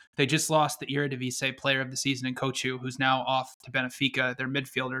great. They just lost the Eredivisie player of the season in Kochu, who's now off to Benfica. Their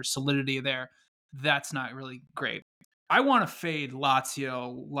midfielder, solidity there. That's not really great. I want to fade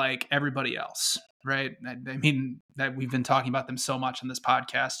Lazio like everybody else, right? I mean, that we've been talking about them so much on this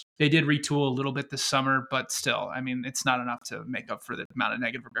podcast. They did retool a little bit this summer, but still, I mean, it's not enough to make up for the amount of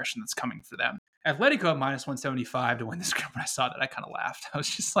negative regression that's coming for them. Atletico -175 to win this group. When I saw that, I kind of laughed. I was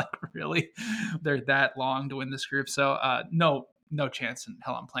just like, really? They're that long to win this group? So no chance in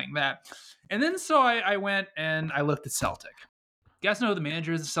hell I'm playing that. And then so I went and I looked at Celtic. You guys know who the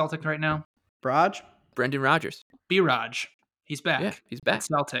manager is at Celtic right now? Brendan Rodgers. B-Raj. He's back. Yeah, he's back. At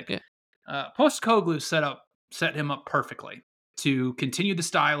Celtic. Yeah. Postecoglou set him up perfectly to continue the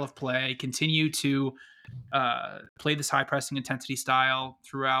style of play, continue to play this high pressing intensity style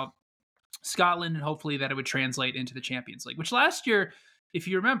throughout Scotland, and hopefully that it would translate into the Champions League, which last year, if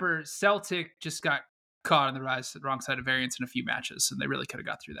you remember, Celtic just got caught on the wrong side of variance in a few matches, and they really could have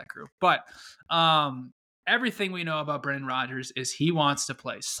got through that group. But everything we know about Brendan Rodgers is he wants to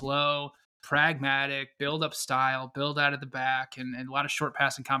play slow, pragmatic, build up style, build out of the back, and a lot of short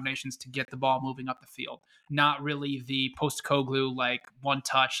passing combinations to get the ball moving up the field. Not really the Postecoglou, like, one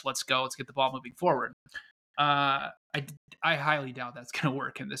touch, let's go, let's get the ball moving forward. I highly doubt that's going to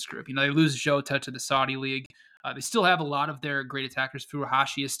work in this group. You know, they lose Jota to the Saudi League. They still have a lot of their great attackers.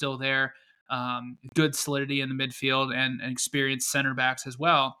 Furuhashi is still there. Good solidity in the midfield and experienced center backs as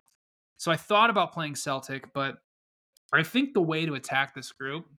well. So I thought about playing Celtic, but I think the way to attack this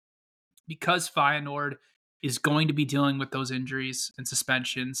group, because Feyenoord is going to be dealing with those injuries and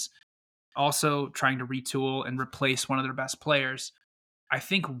suspensions, also trying to retool and replace one of their best players, I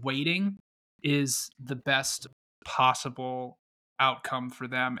think waiting is the best possible outcome for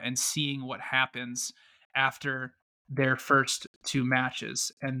them and seeing what happens after their first 2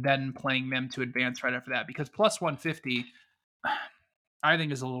 matches and then playing them to advance right after that, because +150 I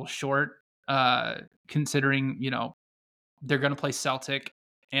think is a little short, considering, you know, they're going to play Celtic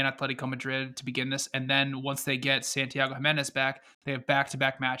and Atletico Madrid to begin this, and then once they get Santiago Jimenez back, they have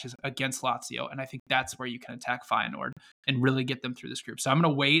back-to-back matches against Lazio, and I think that's where you can attack Feyenoord and really get them through this group. So I'm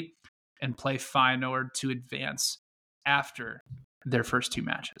going to wait and play Feyenoord to advance after their first 2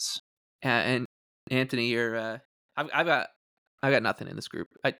 matches. And Anthony, you're I've got nothing in this group.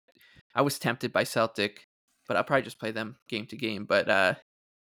 I was tempted by Celtic, but I'll probably just play them game to game. But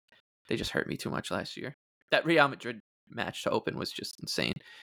they just hurt me too much last year. That Real Madrid match to open was just insane.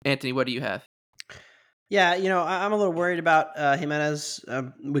 Anthony, what do you have? Yeah, you know, I'm a little worried about Jimenez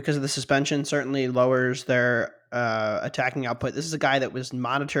because of the suspension. Certainly lowers their attacking output. This is a guy that was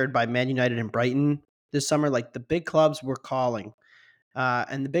monitored by Man United and Brighton this summer. Like, the big clubs were calling,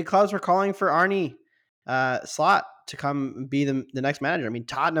 and the big clubs were calling for Arne Slot to come be the next manager. I mean,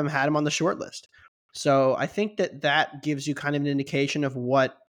 Tottenham had him on the short list. So I think that gives you kind of an indication of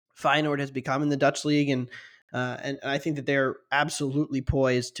what Feyenoord has become in the Dutch league, and I think that they're absolutely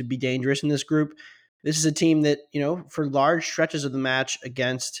poised to be dangerous in this group. This is a team that, you know, for large stretches of the match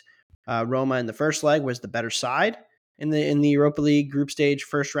against Roma in the first leg was the better side in the Europa League group stage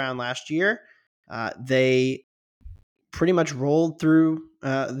first round last year. They pretty much rolled through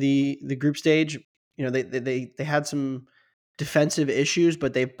the group stage. You know, they had some defensive issues,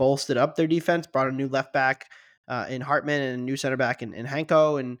 but they've bolstered up their defense, brought a new left back in Hartman and a new center back in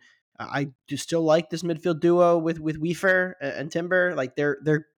Henko. And I do still like this midfield duo with Wiefer and Timber. Like,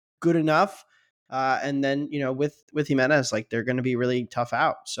 they're good enough. And then, with Jimenez, like they're going to be really tough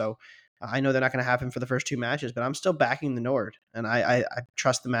out. So I know they're not going to have him for the first 2 matches, but I'm still backing the Nord, and I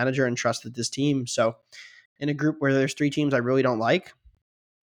trust the manager and trust this team. So in a group where there's 3 teams I really don't like,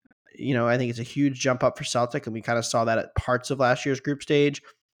 I think it's a huge jump up for Celtic, and we kind of saw that at parts of last year's group stage.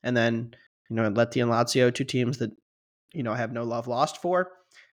 And then, Lecce and Lazio, 2 teams that, I have no love lost for.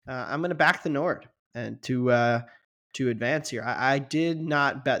 I'm going to back the Nord and to advance here. I did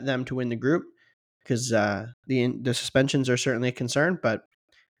not bet them to win the group because the suspensions are certainly a concern, but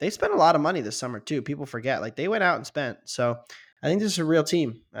they spent a lot of money this summer too. People forget, like they went out and spent. So I think this is a real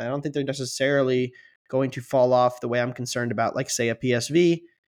team. I don't think they're necessarily going to fall off the way I'm concerned about, like say a PSV.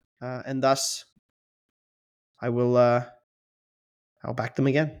 And thus, I'll back them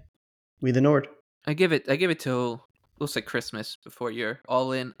again. We the Nord. I give it till looks like Christmas before you're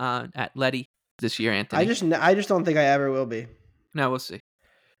all in on at Letty this year, Anthony. I just don't think I ever will be. No, we'll see.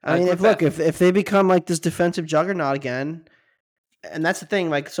 I mean, if they become like this defensive juggernaut again, and that's the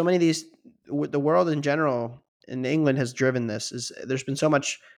thing, like so many of these, the world in general in England has driven this. Is there's been so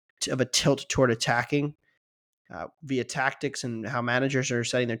much of a tilt toward attacking via tactics and how managers are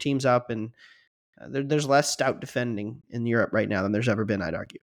setting their teams up, and there's less stout defending in Europe right now than there's ever been. I'd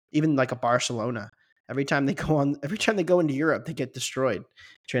argue, even like a Barcelona, every time they go into Europe, they get destroyed.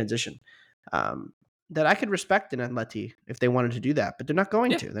 Transition. That I could respect in Atleti if they wanted to do that, but they're not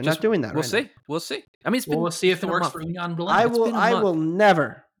going to. They're not doing that. We'll see. I mean, we'll see if it works for Union Berlin. I will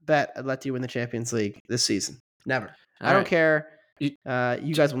never bet Atleti win the Champions League this season. Never. I don't care. You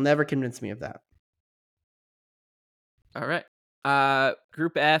guys will never convince me of that. All right.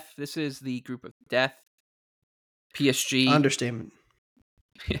 Group F. This is the group of death. PSG. Understatement.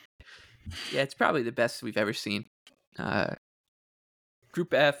 Yeah, it's probably the best we've ever seen.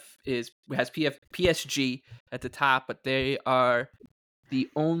 Group F has PSG at the top, but they are the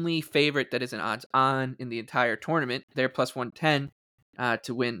only favorite that is an odds-on in the entire tournament. They're plus 110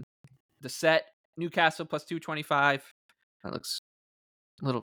 to win the set. Newcastle plus 225. That looks a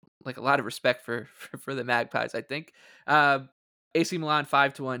little like a lot of respect for the Magpies, I think. AC Milan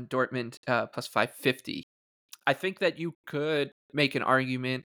 5-1, Dortmund plus 550. I think that you could make an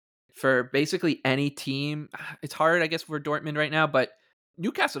argument for basically any team. It's hard, I guess, for Dortmund right now, but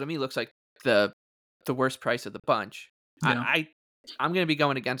Newcastle to me looks like the worst price of the bunch. Yeah. I'm going to be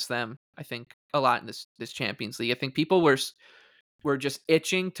going against them, I think, a lot in this Champions League. I think people were just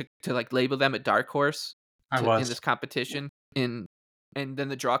itching to like label them a dark horse in this competition. And then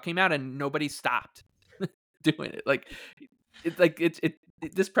the draw came out and nobody stopped doing it.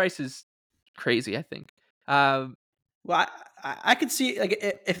 This price is crazy, I think. Well, I could see like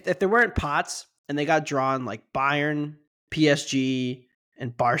if there weren't pots and they got drawn like Bayern, PSG,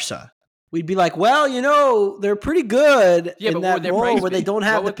 and Barca, we'd be like, well, they're pretty good in that role where they don't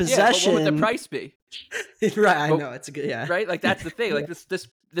have the possession. Yeah, what would the price be? Right, I know it's a good, right. Like that's the thing. Like this,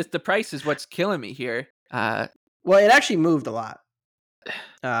 the price is what's killing me here. Well, it actually moved a lot.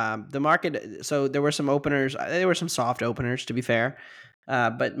 The market. So there were some openers. There were some soft openers, to be fair,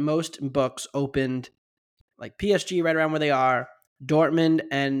 but most books opened like PSG right around where they are. Dortmund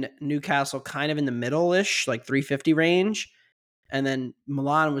and Newcastle kind of in the middle-ish, like 350 range. And then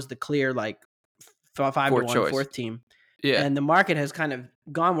Milan was the clear, like 5-1 fourth team. Yeah. And the market has kind of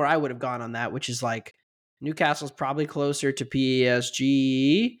gone where I would have gone on that, which is like Newcastle's probably closer to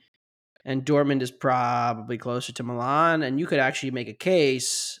PSG and Dortmund is probably closer to Milan. And you could actually make a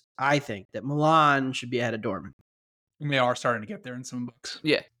case, I think, that Milan should be ahead of Dortmund. And they are starting to get there in some books.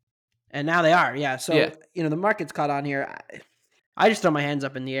 Yeah. And now they are. Yeah. So, the market's caught on here. I just throw my hands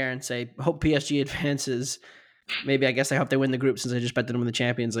up in the air and say, hope PSG advances. Maybe I guess I hope they win the group since I just bet them in the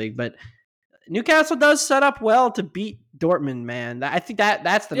Champions League. But Newcastle does set up well to beat Dortmund, man. I think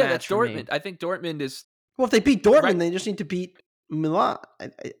that's the match that's for Dortmund. me. I think Dortmund is... Well, if they beat Dortmund, they just need to beat Milan.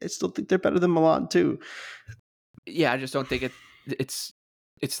 I still think they're better than Milan, too. Yeah, I just don't think it's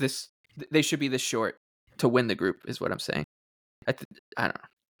this... They should be this short to win the group, is what I'm saying. I don't know.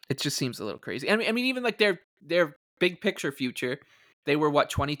 It just seems a little crazy. I mean, even like their big picture future... They were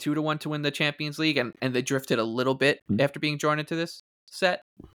 22-1 to win the Champions League, and they drifted a little bit after being drawn into this set.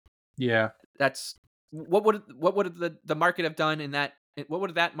 Yeah, that's what would the market have done in that? What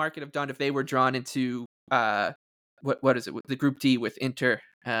would that market have done if they were drawn into what is it? The Group D with Inter,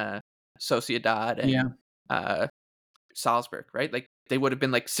 Sociedad, and Salzburg, right? Like they would have been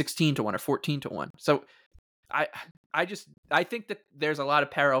like 16-1 or 14-1. So I think that there's a lot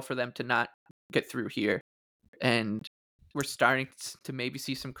of peril for them to not get through here, and we're starting to maybe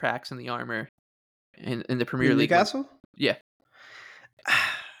see some cracks in the armor in the Premier League. Newcastle? Yeah.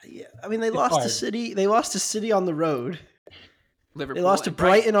 Yeah. I mean, they lost to City. They lost to City on the road. Liverpool. They lost to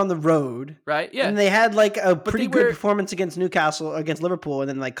Brighton on the road. Right? Yeah. And they had like a pretty good performance against Newcastle, against Liverpool, and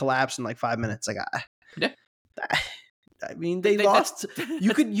then like collapsed in like 5 minutes. Like, yeah. I mean, they lost.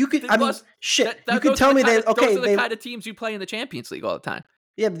 You could. I mean, lost, shit. You could tell me those are the kind of teams you play in the Champions League all the time.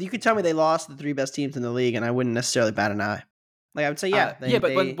 Yeah, but you could tell me they lost the 3 best teams in the league, and I wouldn't necessarily bat an eye. Like I would say, yeah.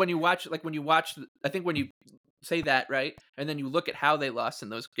 But when you watch, I think when you say that, right, and then you look at how they lost in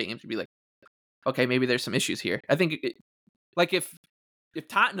those games, you'd be like, okay, maybe there's some issues here. I think, if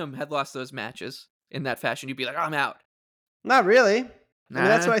Tottenham had lost those matches in that fashion, you'd be like, oh, I'm out. Not really. I mean,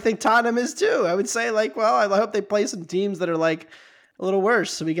 that's what I think Tottenham is too. I would say, like, well, I hope they play some teams that are like a little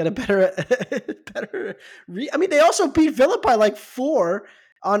worse, so we get a better. I mean, they also beat Villa by like 4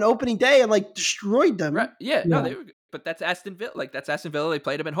 on opening day and like destroyed them. Right? Yeah. No, they were. But that's Aston Villa. Like that's Aston Villa. They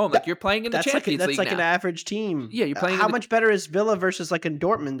played them at home. Like you're playing in the Champions League. That's like an average team. Yeah, you're playing. How much better is Villa versus like a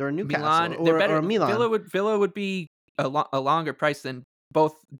Dortmund or a Newcastle Milan, or Milan? Villa would be a longer price than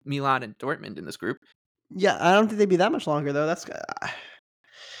both Milan and Dortmund in this group. Yeah, I don't think they'd be that much longer though. That's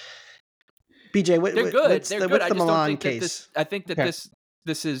BJ. They're good. What's the Milan case? I think that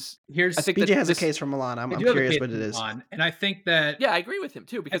this is. I think BJ has a case for Milan. I'm curious what it is. Milan, and I think that. Yeah, I agree with him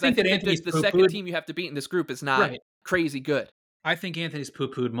too because I think that the second team you have to beat in this group is not crazy good. I think Anthony's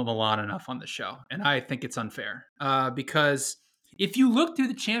poo-pooed Milan enough on the show, and I think it's unfair because if you look through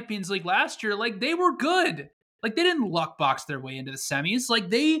the Champions League last year, like they were good. Like they didn't luck box their way into the semis.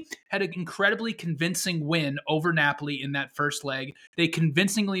 Like they had an incredibly convincing win over Napoli in that first leg. They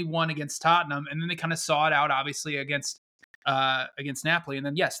convincingly won against Tottenham, and then they kind of saw it out, obviously, against Napoli. And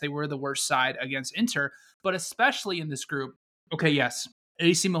then, yes, they were the worst side against Inter, but especially in this group. Okay, yes,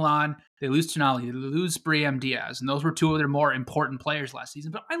 AC Milan, they lose Tonali, they lose Brahim Diaz, and those were 2 of their more important players last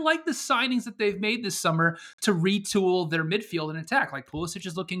season. But I like the signings that they've made this summer to retool their midfield and attack. Like Pulisic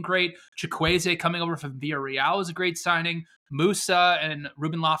is looking great. Chukwueze coming over from Villarreal is a great signing. Musa and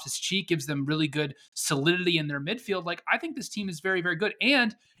Ruben Loftus-Cheek gives them really good solidity in their midfield. Like I think this team is very, very good.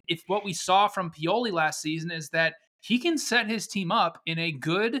 And if what we saw from Pioli last season is that he can set his team up in a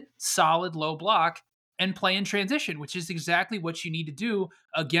good, solid, low block and play in transition, which is exactly what you need to do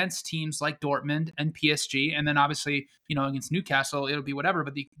against teams like Dortmund and PSG. And then obviously, against Newcastle, it'll be whatever.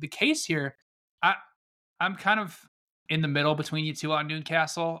 But the case here, I'm kind of in the middle between you two on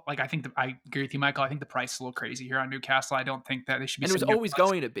Newcastle. Like, I agree with you, Michael. I think the price is a little crazy here on Newcastle. I don't think that they should be. And it was always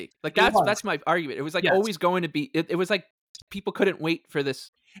going to be. Like, that's my argument. It was like always going to be. It was like people couldn't wait for this.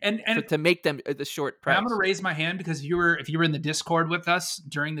 And to make them the short price. I'm going to raise my hand because if you were in the Discord with us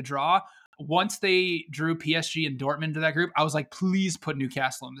during the draw, once they drew PSG and Dortmund to that group, I was like, please put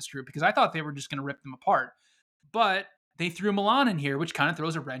Newcastle in this group because I thought they were just going to rip them apart. But they threw Milan in here, which kind of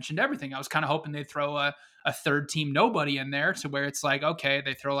throws a wrench into everything. I was kind of hoping they'd throw a third team nobody in there to where it's like, okay,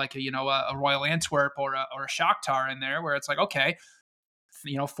 they throw like a Royal Antwerp or a Shakhtar in there where it's like, okay,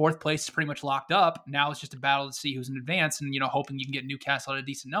 4th place is pretty much locked up. Now it's just a battle to see who's in advance and, hoping you can get Newcastle at a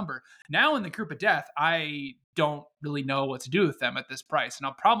decent number. Now in the group of death, I don't really know what to do with them at this price. And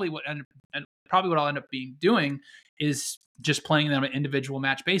what I'll end up doing is just playing them on an individual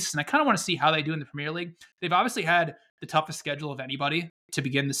match basis. And I kind of want to see how they do in the Premier League. They've obviously had the toughest schedule of anybody to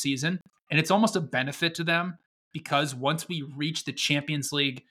begin the season. And it's almost a benefit to them because once we reach the Champions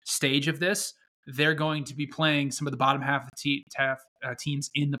League stage of this, they're going to be playing some of the bottom half of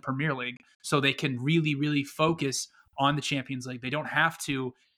teams in the Premier League. So they can really, really focus on the Champions League. They don't have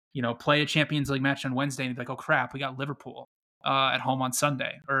to, play a Champions League match on Wednesday and be like, oh crap, we got Liverpool at home on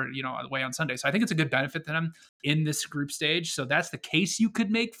Sunday or, away on Sunday. So I think it's a good benefit to them in this group stage. So that's the case you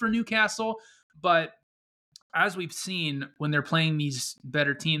could make for Newcastle. But as we've seen when they're playing these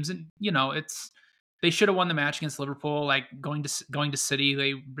better teams and, they should have won the match against Liverpool. Like going to City,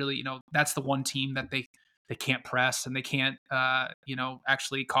 they really, that's the one team that they can't press and they can't,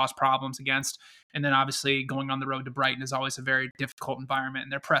 actually cause problems against. And then obviously going on the road to Brighton is always a very difficult environment,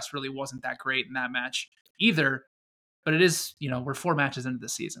 and their press really wasn't that great in that match either. But it is, we're 4 matches into the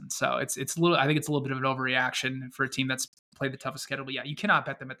season, so it's a little. I think it's a little bit of an overreaction for a team that's played the toughest schedule. But yeah, you cannot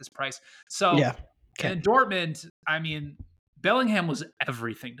bet them at this price. So yeah, and Dortmund, I mean, Bellingham was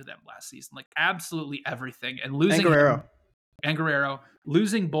everything to them last season, like absolutely everything. And losing Guerrero,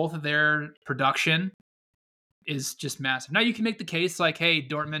 losing both of their production is just massive. Now you can make the case like, hey,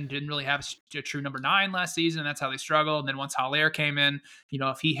 Dortmund didn't really have a true number 9 last season. That's how they struggled. And then once Haller came in,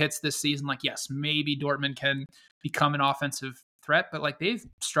 if he hits this season, like, yes, maybe Dortmund can become an offensive threat, but like they've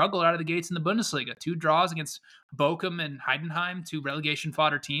struggled out of the gates in the Bundesliga. 2 draws against Bochum and Heidenheim, 2 relegation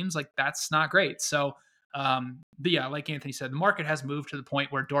fodder teams. Like that's not great. So But yeah, like Anthony said, the market has moved to the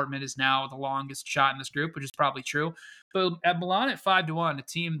point where Dortmund is now the longest shot in this group, which is probably true. But at Milan at 5-1, a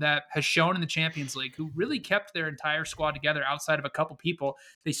team that has shown in the Champions League, who really kept their entire squad together outside of a couple people,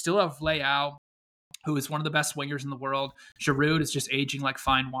 they still have Leao, who is one of the best wingers in the world. Giroud is just aging like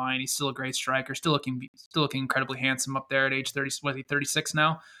fine wine. He's still a great striker, still looking incredibly handsome up there at age 30. What is he, 36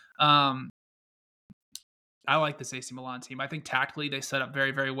 now? I like this AC Milan team. I think tactically they set up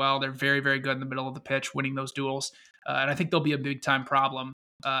very, very well. They're very, very good in the middle of the pitch, winning those duels. And I think they'll be a big-time problem,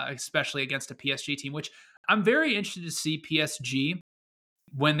 especially against a PSG team, which I'm very interested to see PSG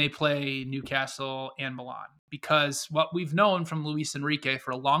when they play Newcastle and Milan. Because what we've known from Luis Enrique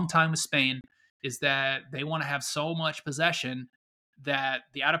for a long time with Spain is that they want to have so much possession that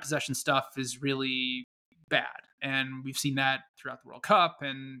the out-of-possession stuff is really bad. And we've seen that throughout the World Cup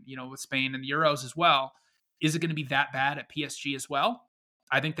and, with Spain and the Euros as well. Is it going to be that bad at PSG as well?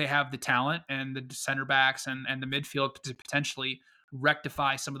 I think they have the talent and the center backs and the midfield to potentially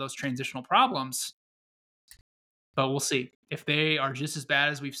rectify some of those transitional problems. But we'll see. If they are just as bad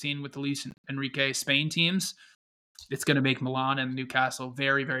as we've seen with the Luis Enrique Spain teams, it's going to make Milan and Newcastle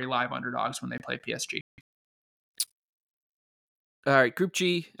very, very live underdogs when they play PSG. All right, Group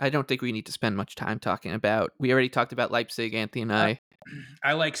G, I don't think we need to spend much time talking about. We already talked about Leipzig, Anthony and I.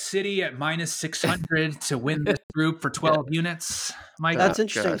 I like City at minus 600 to win this group for 12 units. Mike, that's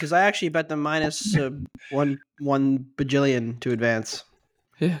interesting because I actually bet them minus one bajillion to advance.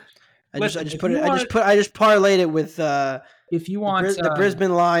 Yeah, I just parlayed it with if you want the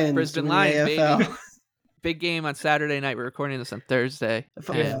Brisbane Lions, baby. Big game on Saturday night. We're recording this on Thursday.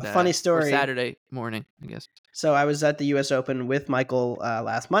 Funny story. Saturday morning, I guess. So I was at the U.S. Open with Michael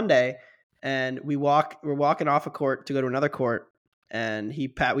last Monday, and we're walking off a court to go to another court. And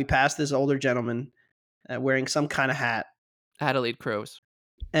we passed this older gentleman wearing some kind of hat. Adelaide Crows.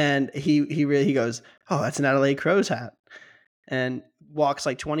 And he goes, "Oh, that's an Adelaide Crows hat." And walks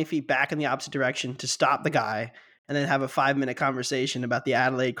like 20 feet back in the opposite direction to stop the guy and then have a 5-minute conversation about the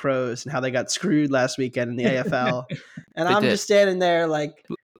Adelaide Crows and how they got screwed last weekend in the AFL. And I'm just standing there like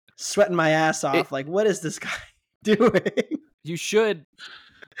sweating my ass off. Like, what is this guy doing? You should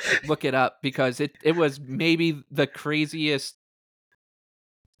look it up because it was maybe the craziest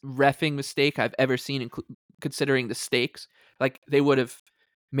reffing mistake I've ever seen, considering the stakes. Like, they would have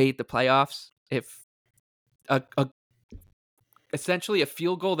made the playoffs if essentially a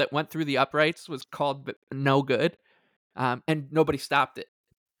field goal that went through the uprights was called no good, and nobody stopped it.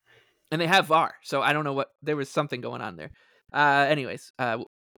 And they have VAR, so I don't know there was something going on there. Anyways,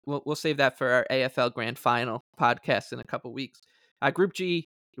 we'll save that for our AFL Grand Final podcast in a couple weeks. Group G,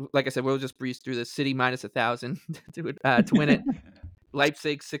 like I said, we'll just breeze through this. City minus 1,000 to win it.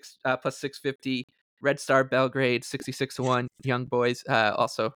 Leipzig plus 650, Red Star Belgrade 66-1, Young Boys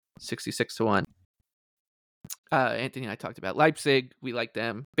also 66-1. Anthony and I talked about Leipzig. We like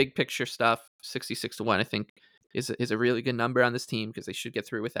them. Big picture stuff. 66-1, I think, is a really good number on this team because they should get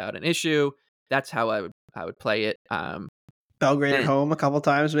through without an issue. That's how I would play it. Belgrade at home a couple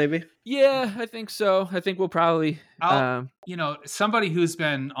times, maybe. Yeah, I think so. I think we'll probably. Somebody who's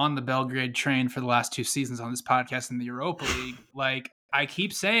been on the Belgrade train for the last 2 seasons on this podcast in the Europa League, like, I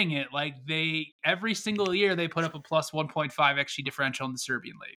keep saying it, like, every single year they put up a plus 1.5 XG differential in the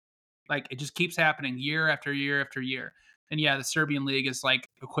Serbian league. Like, it just keeps happening year after year after year. And yeah, the Serbian league is like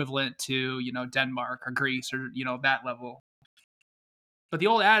equivalent to, Denmark or Greece or, that level. But the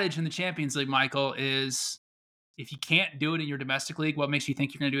old adage in the Champions League, Michael, is if you can't do it in your domestic league, what makes you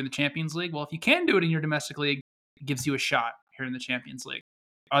think you're going to do it in the Champions League? Well, if you can do it in your domestic league, it gives you a shot here in the Champions League.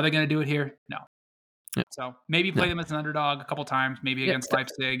 Are they going to do it here? No. Yeah. So maybe play them as an underdog a couple times, maybe against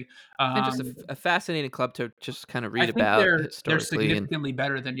Leipzig. And just a fascinating club to just kind of read about. They're significantly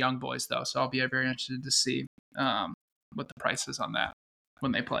better than Young Boys, though. So I'll be very interested to see what the price is on that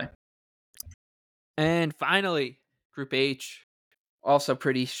when they play. And finally, Group H, also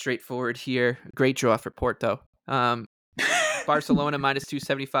pretty straightforward here. Great draw for Porto. Barcelona minus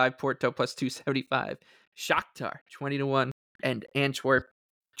 275, Porto plus 275, Shakhtar 20-1, and Antwerp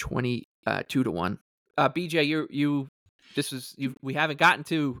 22-1. BJ, we haven't gotten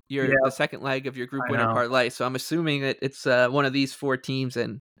to the second leg of your group winner parlay, so I'm assuming that it's one of these 4 teams,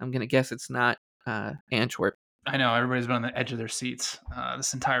 and I'm gonna guess it's not Antwerp. I know everybody's been on the edge of their seats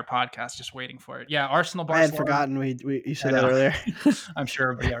this entire podcast, just waiting for it. Yeah, Arsenal, Barcelona. I had forgotten you said that earlier. I'm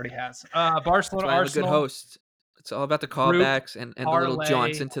sure everybody already has. Barcelona, I'm Arsenal. a good host. It's all about the callbacks and the little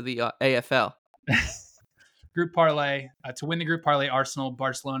jaunts into the AFL. Group parlay to win the group parlay. Arsenal,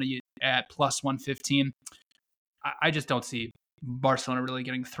 Barcelona at plus 115. I just don't see Barcelona really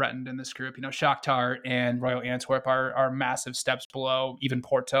getting threatened in this group. Shakhtar and Royal Antwerp are massive steps below even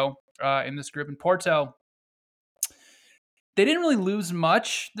Porto in this group. And Porto, they didn't really lose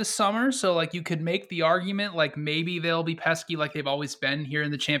much this summer. So like you could make the argument like maybe they'll be pesky like they've always been here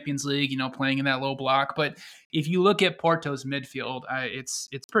in the Champions League, playing in that low block. But if you look at Porto's midfield, it's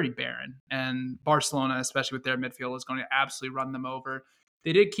pretty barren. And Barcelona, especially with their midfield, is going to absolutely run them over.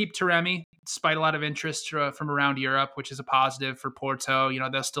 They did keep Taremi, despite a lot of interest from around Europe, which is a positive for Porto.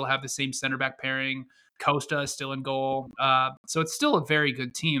 They'll still have the same center back pairing. Costa is still in goal. So it's still a very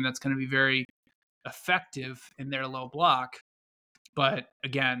good team that's going to be very effective in their low block. But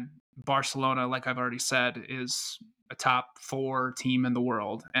again, Barcelona, like I've already said, is a top 4 team in the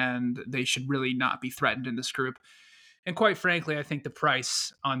world, and they should really not be threatened in this group. And quite frankly, I think the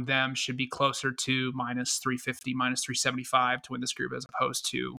price on them should be closer to minus 350, minus 375 to win this group as opposed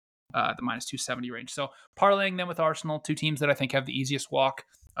to the minus 270 range. So parlaying them with Arsenal, 2 teams that I think have the easiest walk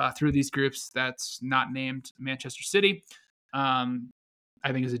through these groups that's not named Manchester City,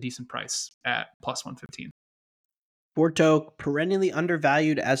 I think is a decent price at plus 115. Porto perennially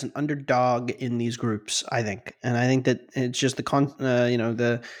undervalued as an underdog in these groups, I think, and I think that it's just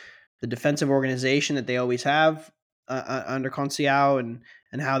the defensive organization that they always have under Conceição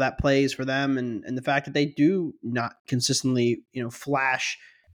and how that plays for them, and the fact that they do not consistently flash.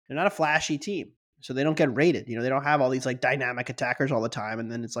 They're not a flashy team, so they don't get rated. They don't have all these like dynamic attackers all the time, and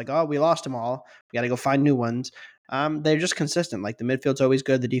then it's like, oh, we lost them all. We got to go find new ones. They're just consistent. Like the midfield's always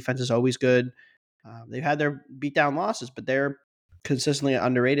good, the defense is always good. They've had their beatdown losses, but they're consistently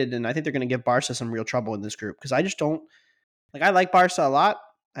underrated, and I think they're going to give Barca some real trouble in this group because I just don't like. I like Barca a lot.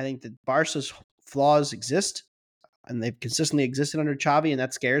 I think that Barca's flaws exist, and they've consistently existed under Xavi, and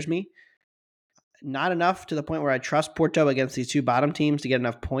that scares me. Not enough to the point where I trust Porto against these 2 bottom teams to get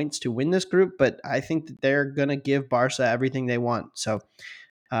enough points to win this group, but I think that they're going to give Barca everything they want. So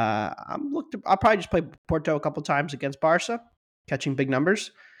I'll probably just play Porto a couple times against Barca, catching big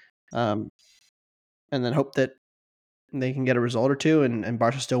numbers. And then hope that they can get a result or two and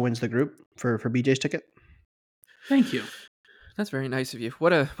Barca still wins the group for BJ's ticket. Thank you. That's very nice of you.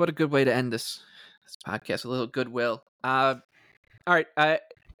 What a good way to end this podcast. A little goodwill. All right.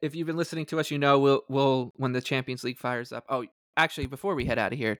 If you've been listening to us, we'll when the Champions League fires up. Oh, actually, before we head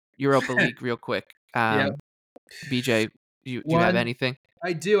out of here, Europa League real quick. BJ, do you have anything?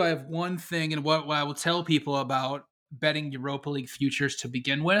 I do. I have one thing, and what I will tell people about betting Europa League futures to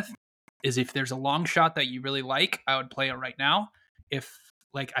begin with is if there's a long shot that you really like, I would play it right now. If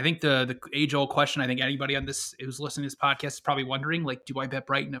I think the age-old question, I think anybody on this who's listening to this podcast is probably wondering, do I bet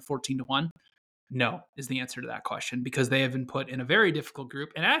Brighton at 14-1? No, is the answer to that question, because they have been put in a very difficult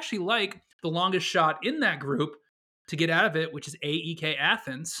group, and I actually like the longest shot in that group to get out of it, which is AEK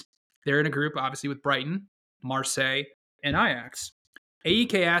Athens. They're in a group, obviously, with Brighton, Marseille, and Ajax.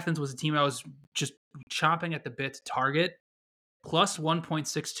 AEK Athens was a team I was just chomping at the bit to target. Plus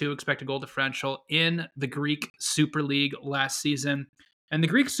 1.62 expected goal differential in the Greek Super League last season. And the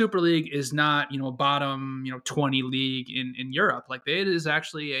Greek Super League is not, a bottom, 20 league in Europe. It is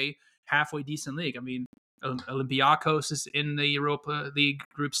actually a halfway decent league. I mean, Olympiacos is in the Europa League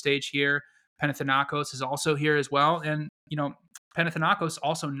group stage here. Panathinaikos is also here as well. And, Panathinaikos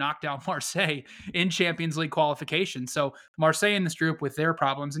also knocked out Marseille in Champions League qualification. So Marseille in this group with their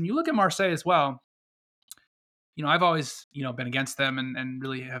problems. And you look at Marseille as well. I've always, been against them and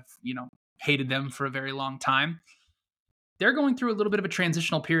really have, hated them for a very long time. They're going through a little bit of a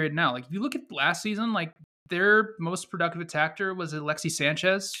transitional period now. If you look at last season, their most productive attacker was Alexis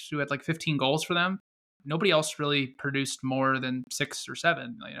Sanchez, who had 15 goals for them. Nobody else really produced more than 6 or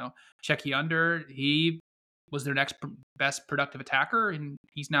 7. Czeki Under, he was their next best productive attacker, and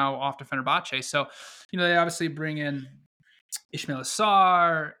he's now off to Fenerbahce. So, they obviously bring in Ismail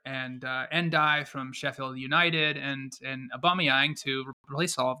Assar and Endai from Sheffield United and Aubameyang to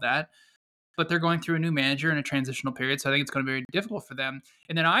replace all of that. But they're going through a new manager in a transitional period, so I think it's going to be very difficult for them.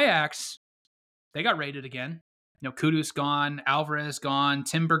 And then Ajax, they got rated again. Kudus gone, Alvarez gone,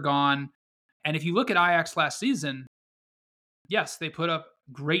 Timber gone. And if you look at Ajax last season, yes, they put up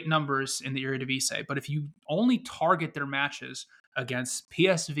great numbers in the Eredivisie. But if you only target their matches against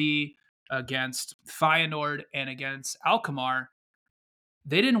PSV, against Feyenoord, and against Alkmaar,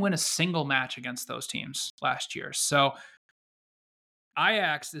 they didn't win a single match against those teams last year. So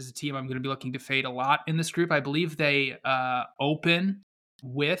Ajax is a team I'm going to be looking to fade a lot in this group. I believe they open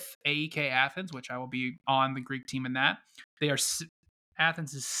with AEK Athens, which I will be on the Greek team in that.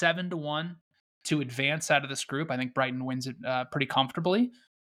 Athens is 7-1 to advance out of this group. I think Brighton wins it pretty comfortably.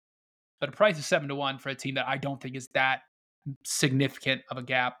 But a price of 7-1 for a team that I don't think is that significant of a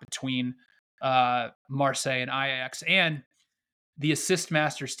gap between Marseille and Ajax. And the assist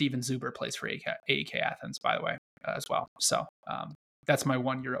master Steven Zuber plays for AEK Athens, by the way, as well. So that's my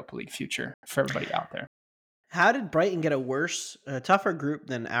one Europa League future for everybody out there. How did Brighton get a tougher group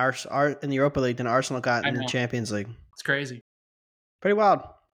than our in the Europa League than Arsenal got in the Champions League? It's crazy. Pretty wild.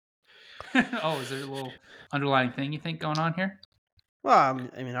 Oh, is there a little underlying thing you think going on here? Well,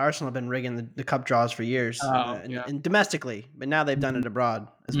 I mean, Arsenal have been rigging the cup draws for years, and domestically, but now they've done it abroad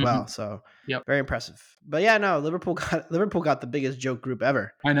as well. So, very impressive. But yeah, no, Liverpool got the biggest joke group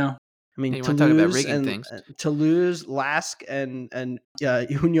ever. I know. I mean, you want to talk about rigging things? Toulouse, Lask, and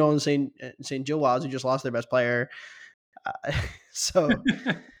Union Saint Gilloise, who just lost their best player. So,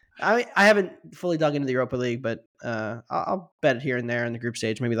 I haven't fully dug into the Europa League, but I'll bet it here and there in the group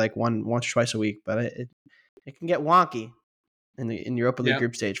stage, maybe like once or twice a week. But it can get wonky in the Europa League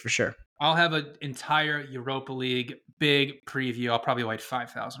group stage for sure. I'll have an entire Europa League big preview. I'll probably write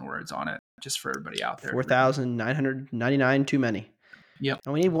 5,000 words on it just for everybody out there. 4,999 too many. Yep.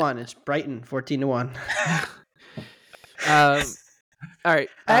 And we need one. It's Brighton, 14-1. All right.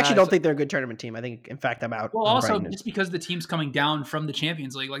 I actually don't think they're a good tournament team. I think, in fact, I'm out. Well, also, just because the team's coming down from the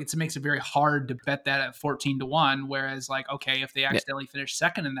Champions League, like it makes it very hard to bet that at 14-1. Whereas, like, okay, if they accidentally finish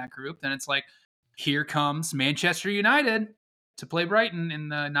second in that group, then it's like, here comes Manchester United to play Brighton in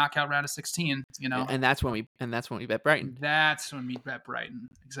the knockout round of 16. You know, and that's when we bet Brighton. That's when we bet Brighton,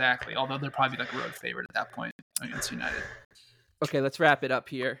 exactly. Although they're probably like a road favorite at that point against United. Okay, let's wrap it up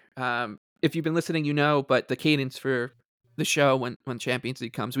here. If you've been listening, you know, but the cadence for the show when Champions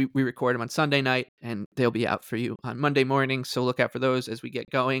League comes, we record them on Sunday night, and they'll be out for you on Monday morning. So look out for those as we get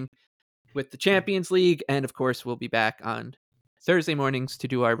going with the Champions League. And, of course, we'll be back on Thursday mornings to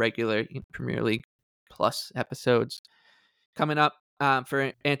do our regular Premier League Plus episodes. Coming up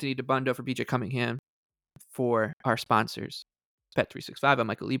for Anthony DeBundo, for BJ Cunningham, for our sponsors, Bet365. I'm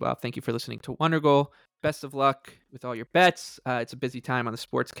Michael Leboff. Thank you for listening to Wonder Goal. Best of luck with all your bets. It's a busy time on the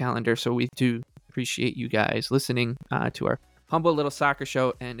sports calendar, so we do appreciate you guys listening to our humble little soccer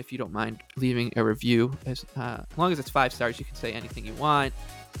show. And if you don't mind leaving a review, as long as it's 5 stars, you can say anything you want.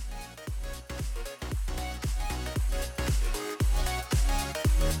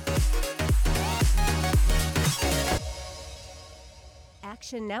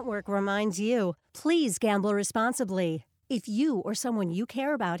 Action Network reminds you, please gamble responsibly. If you or someone you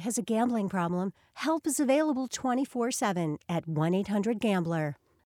care about has a gambling problem, help is available 24/7 at 1-800-GAMBLER.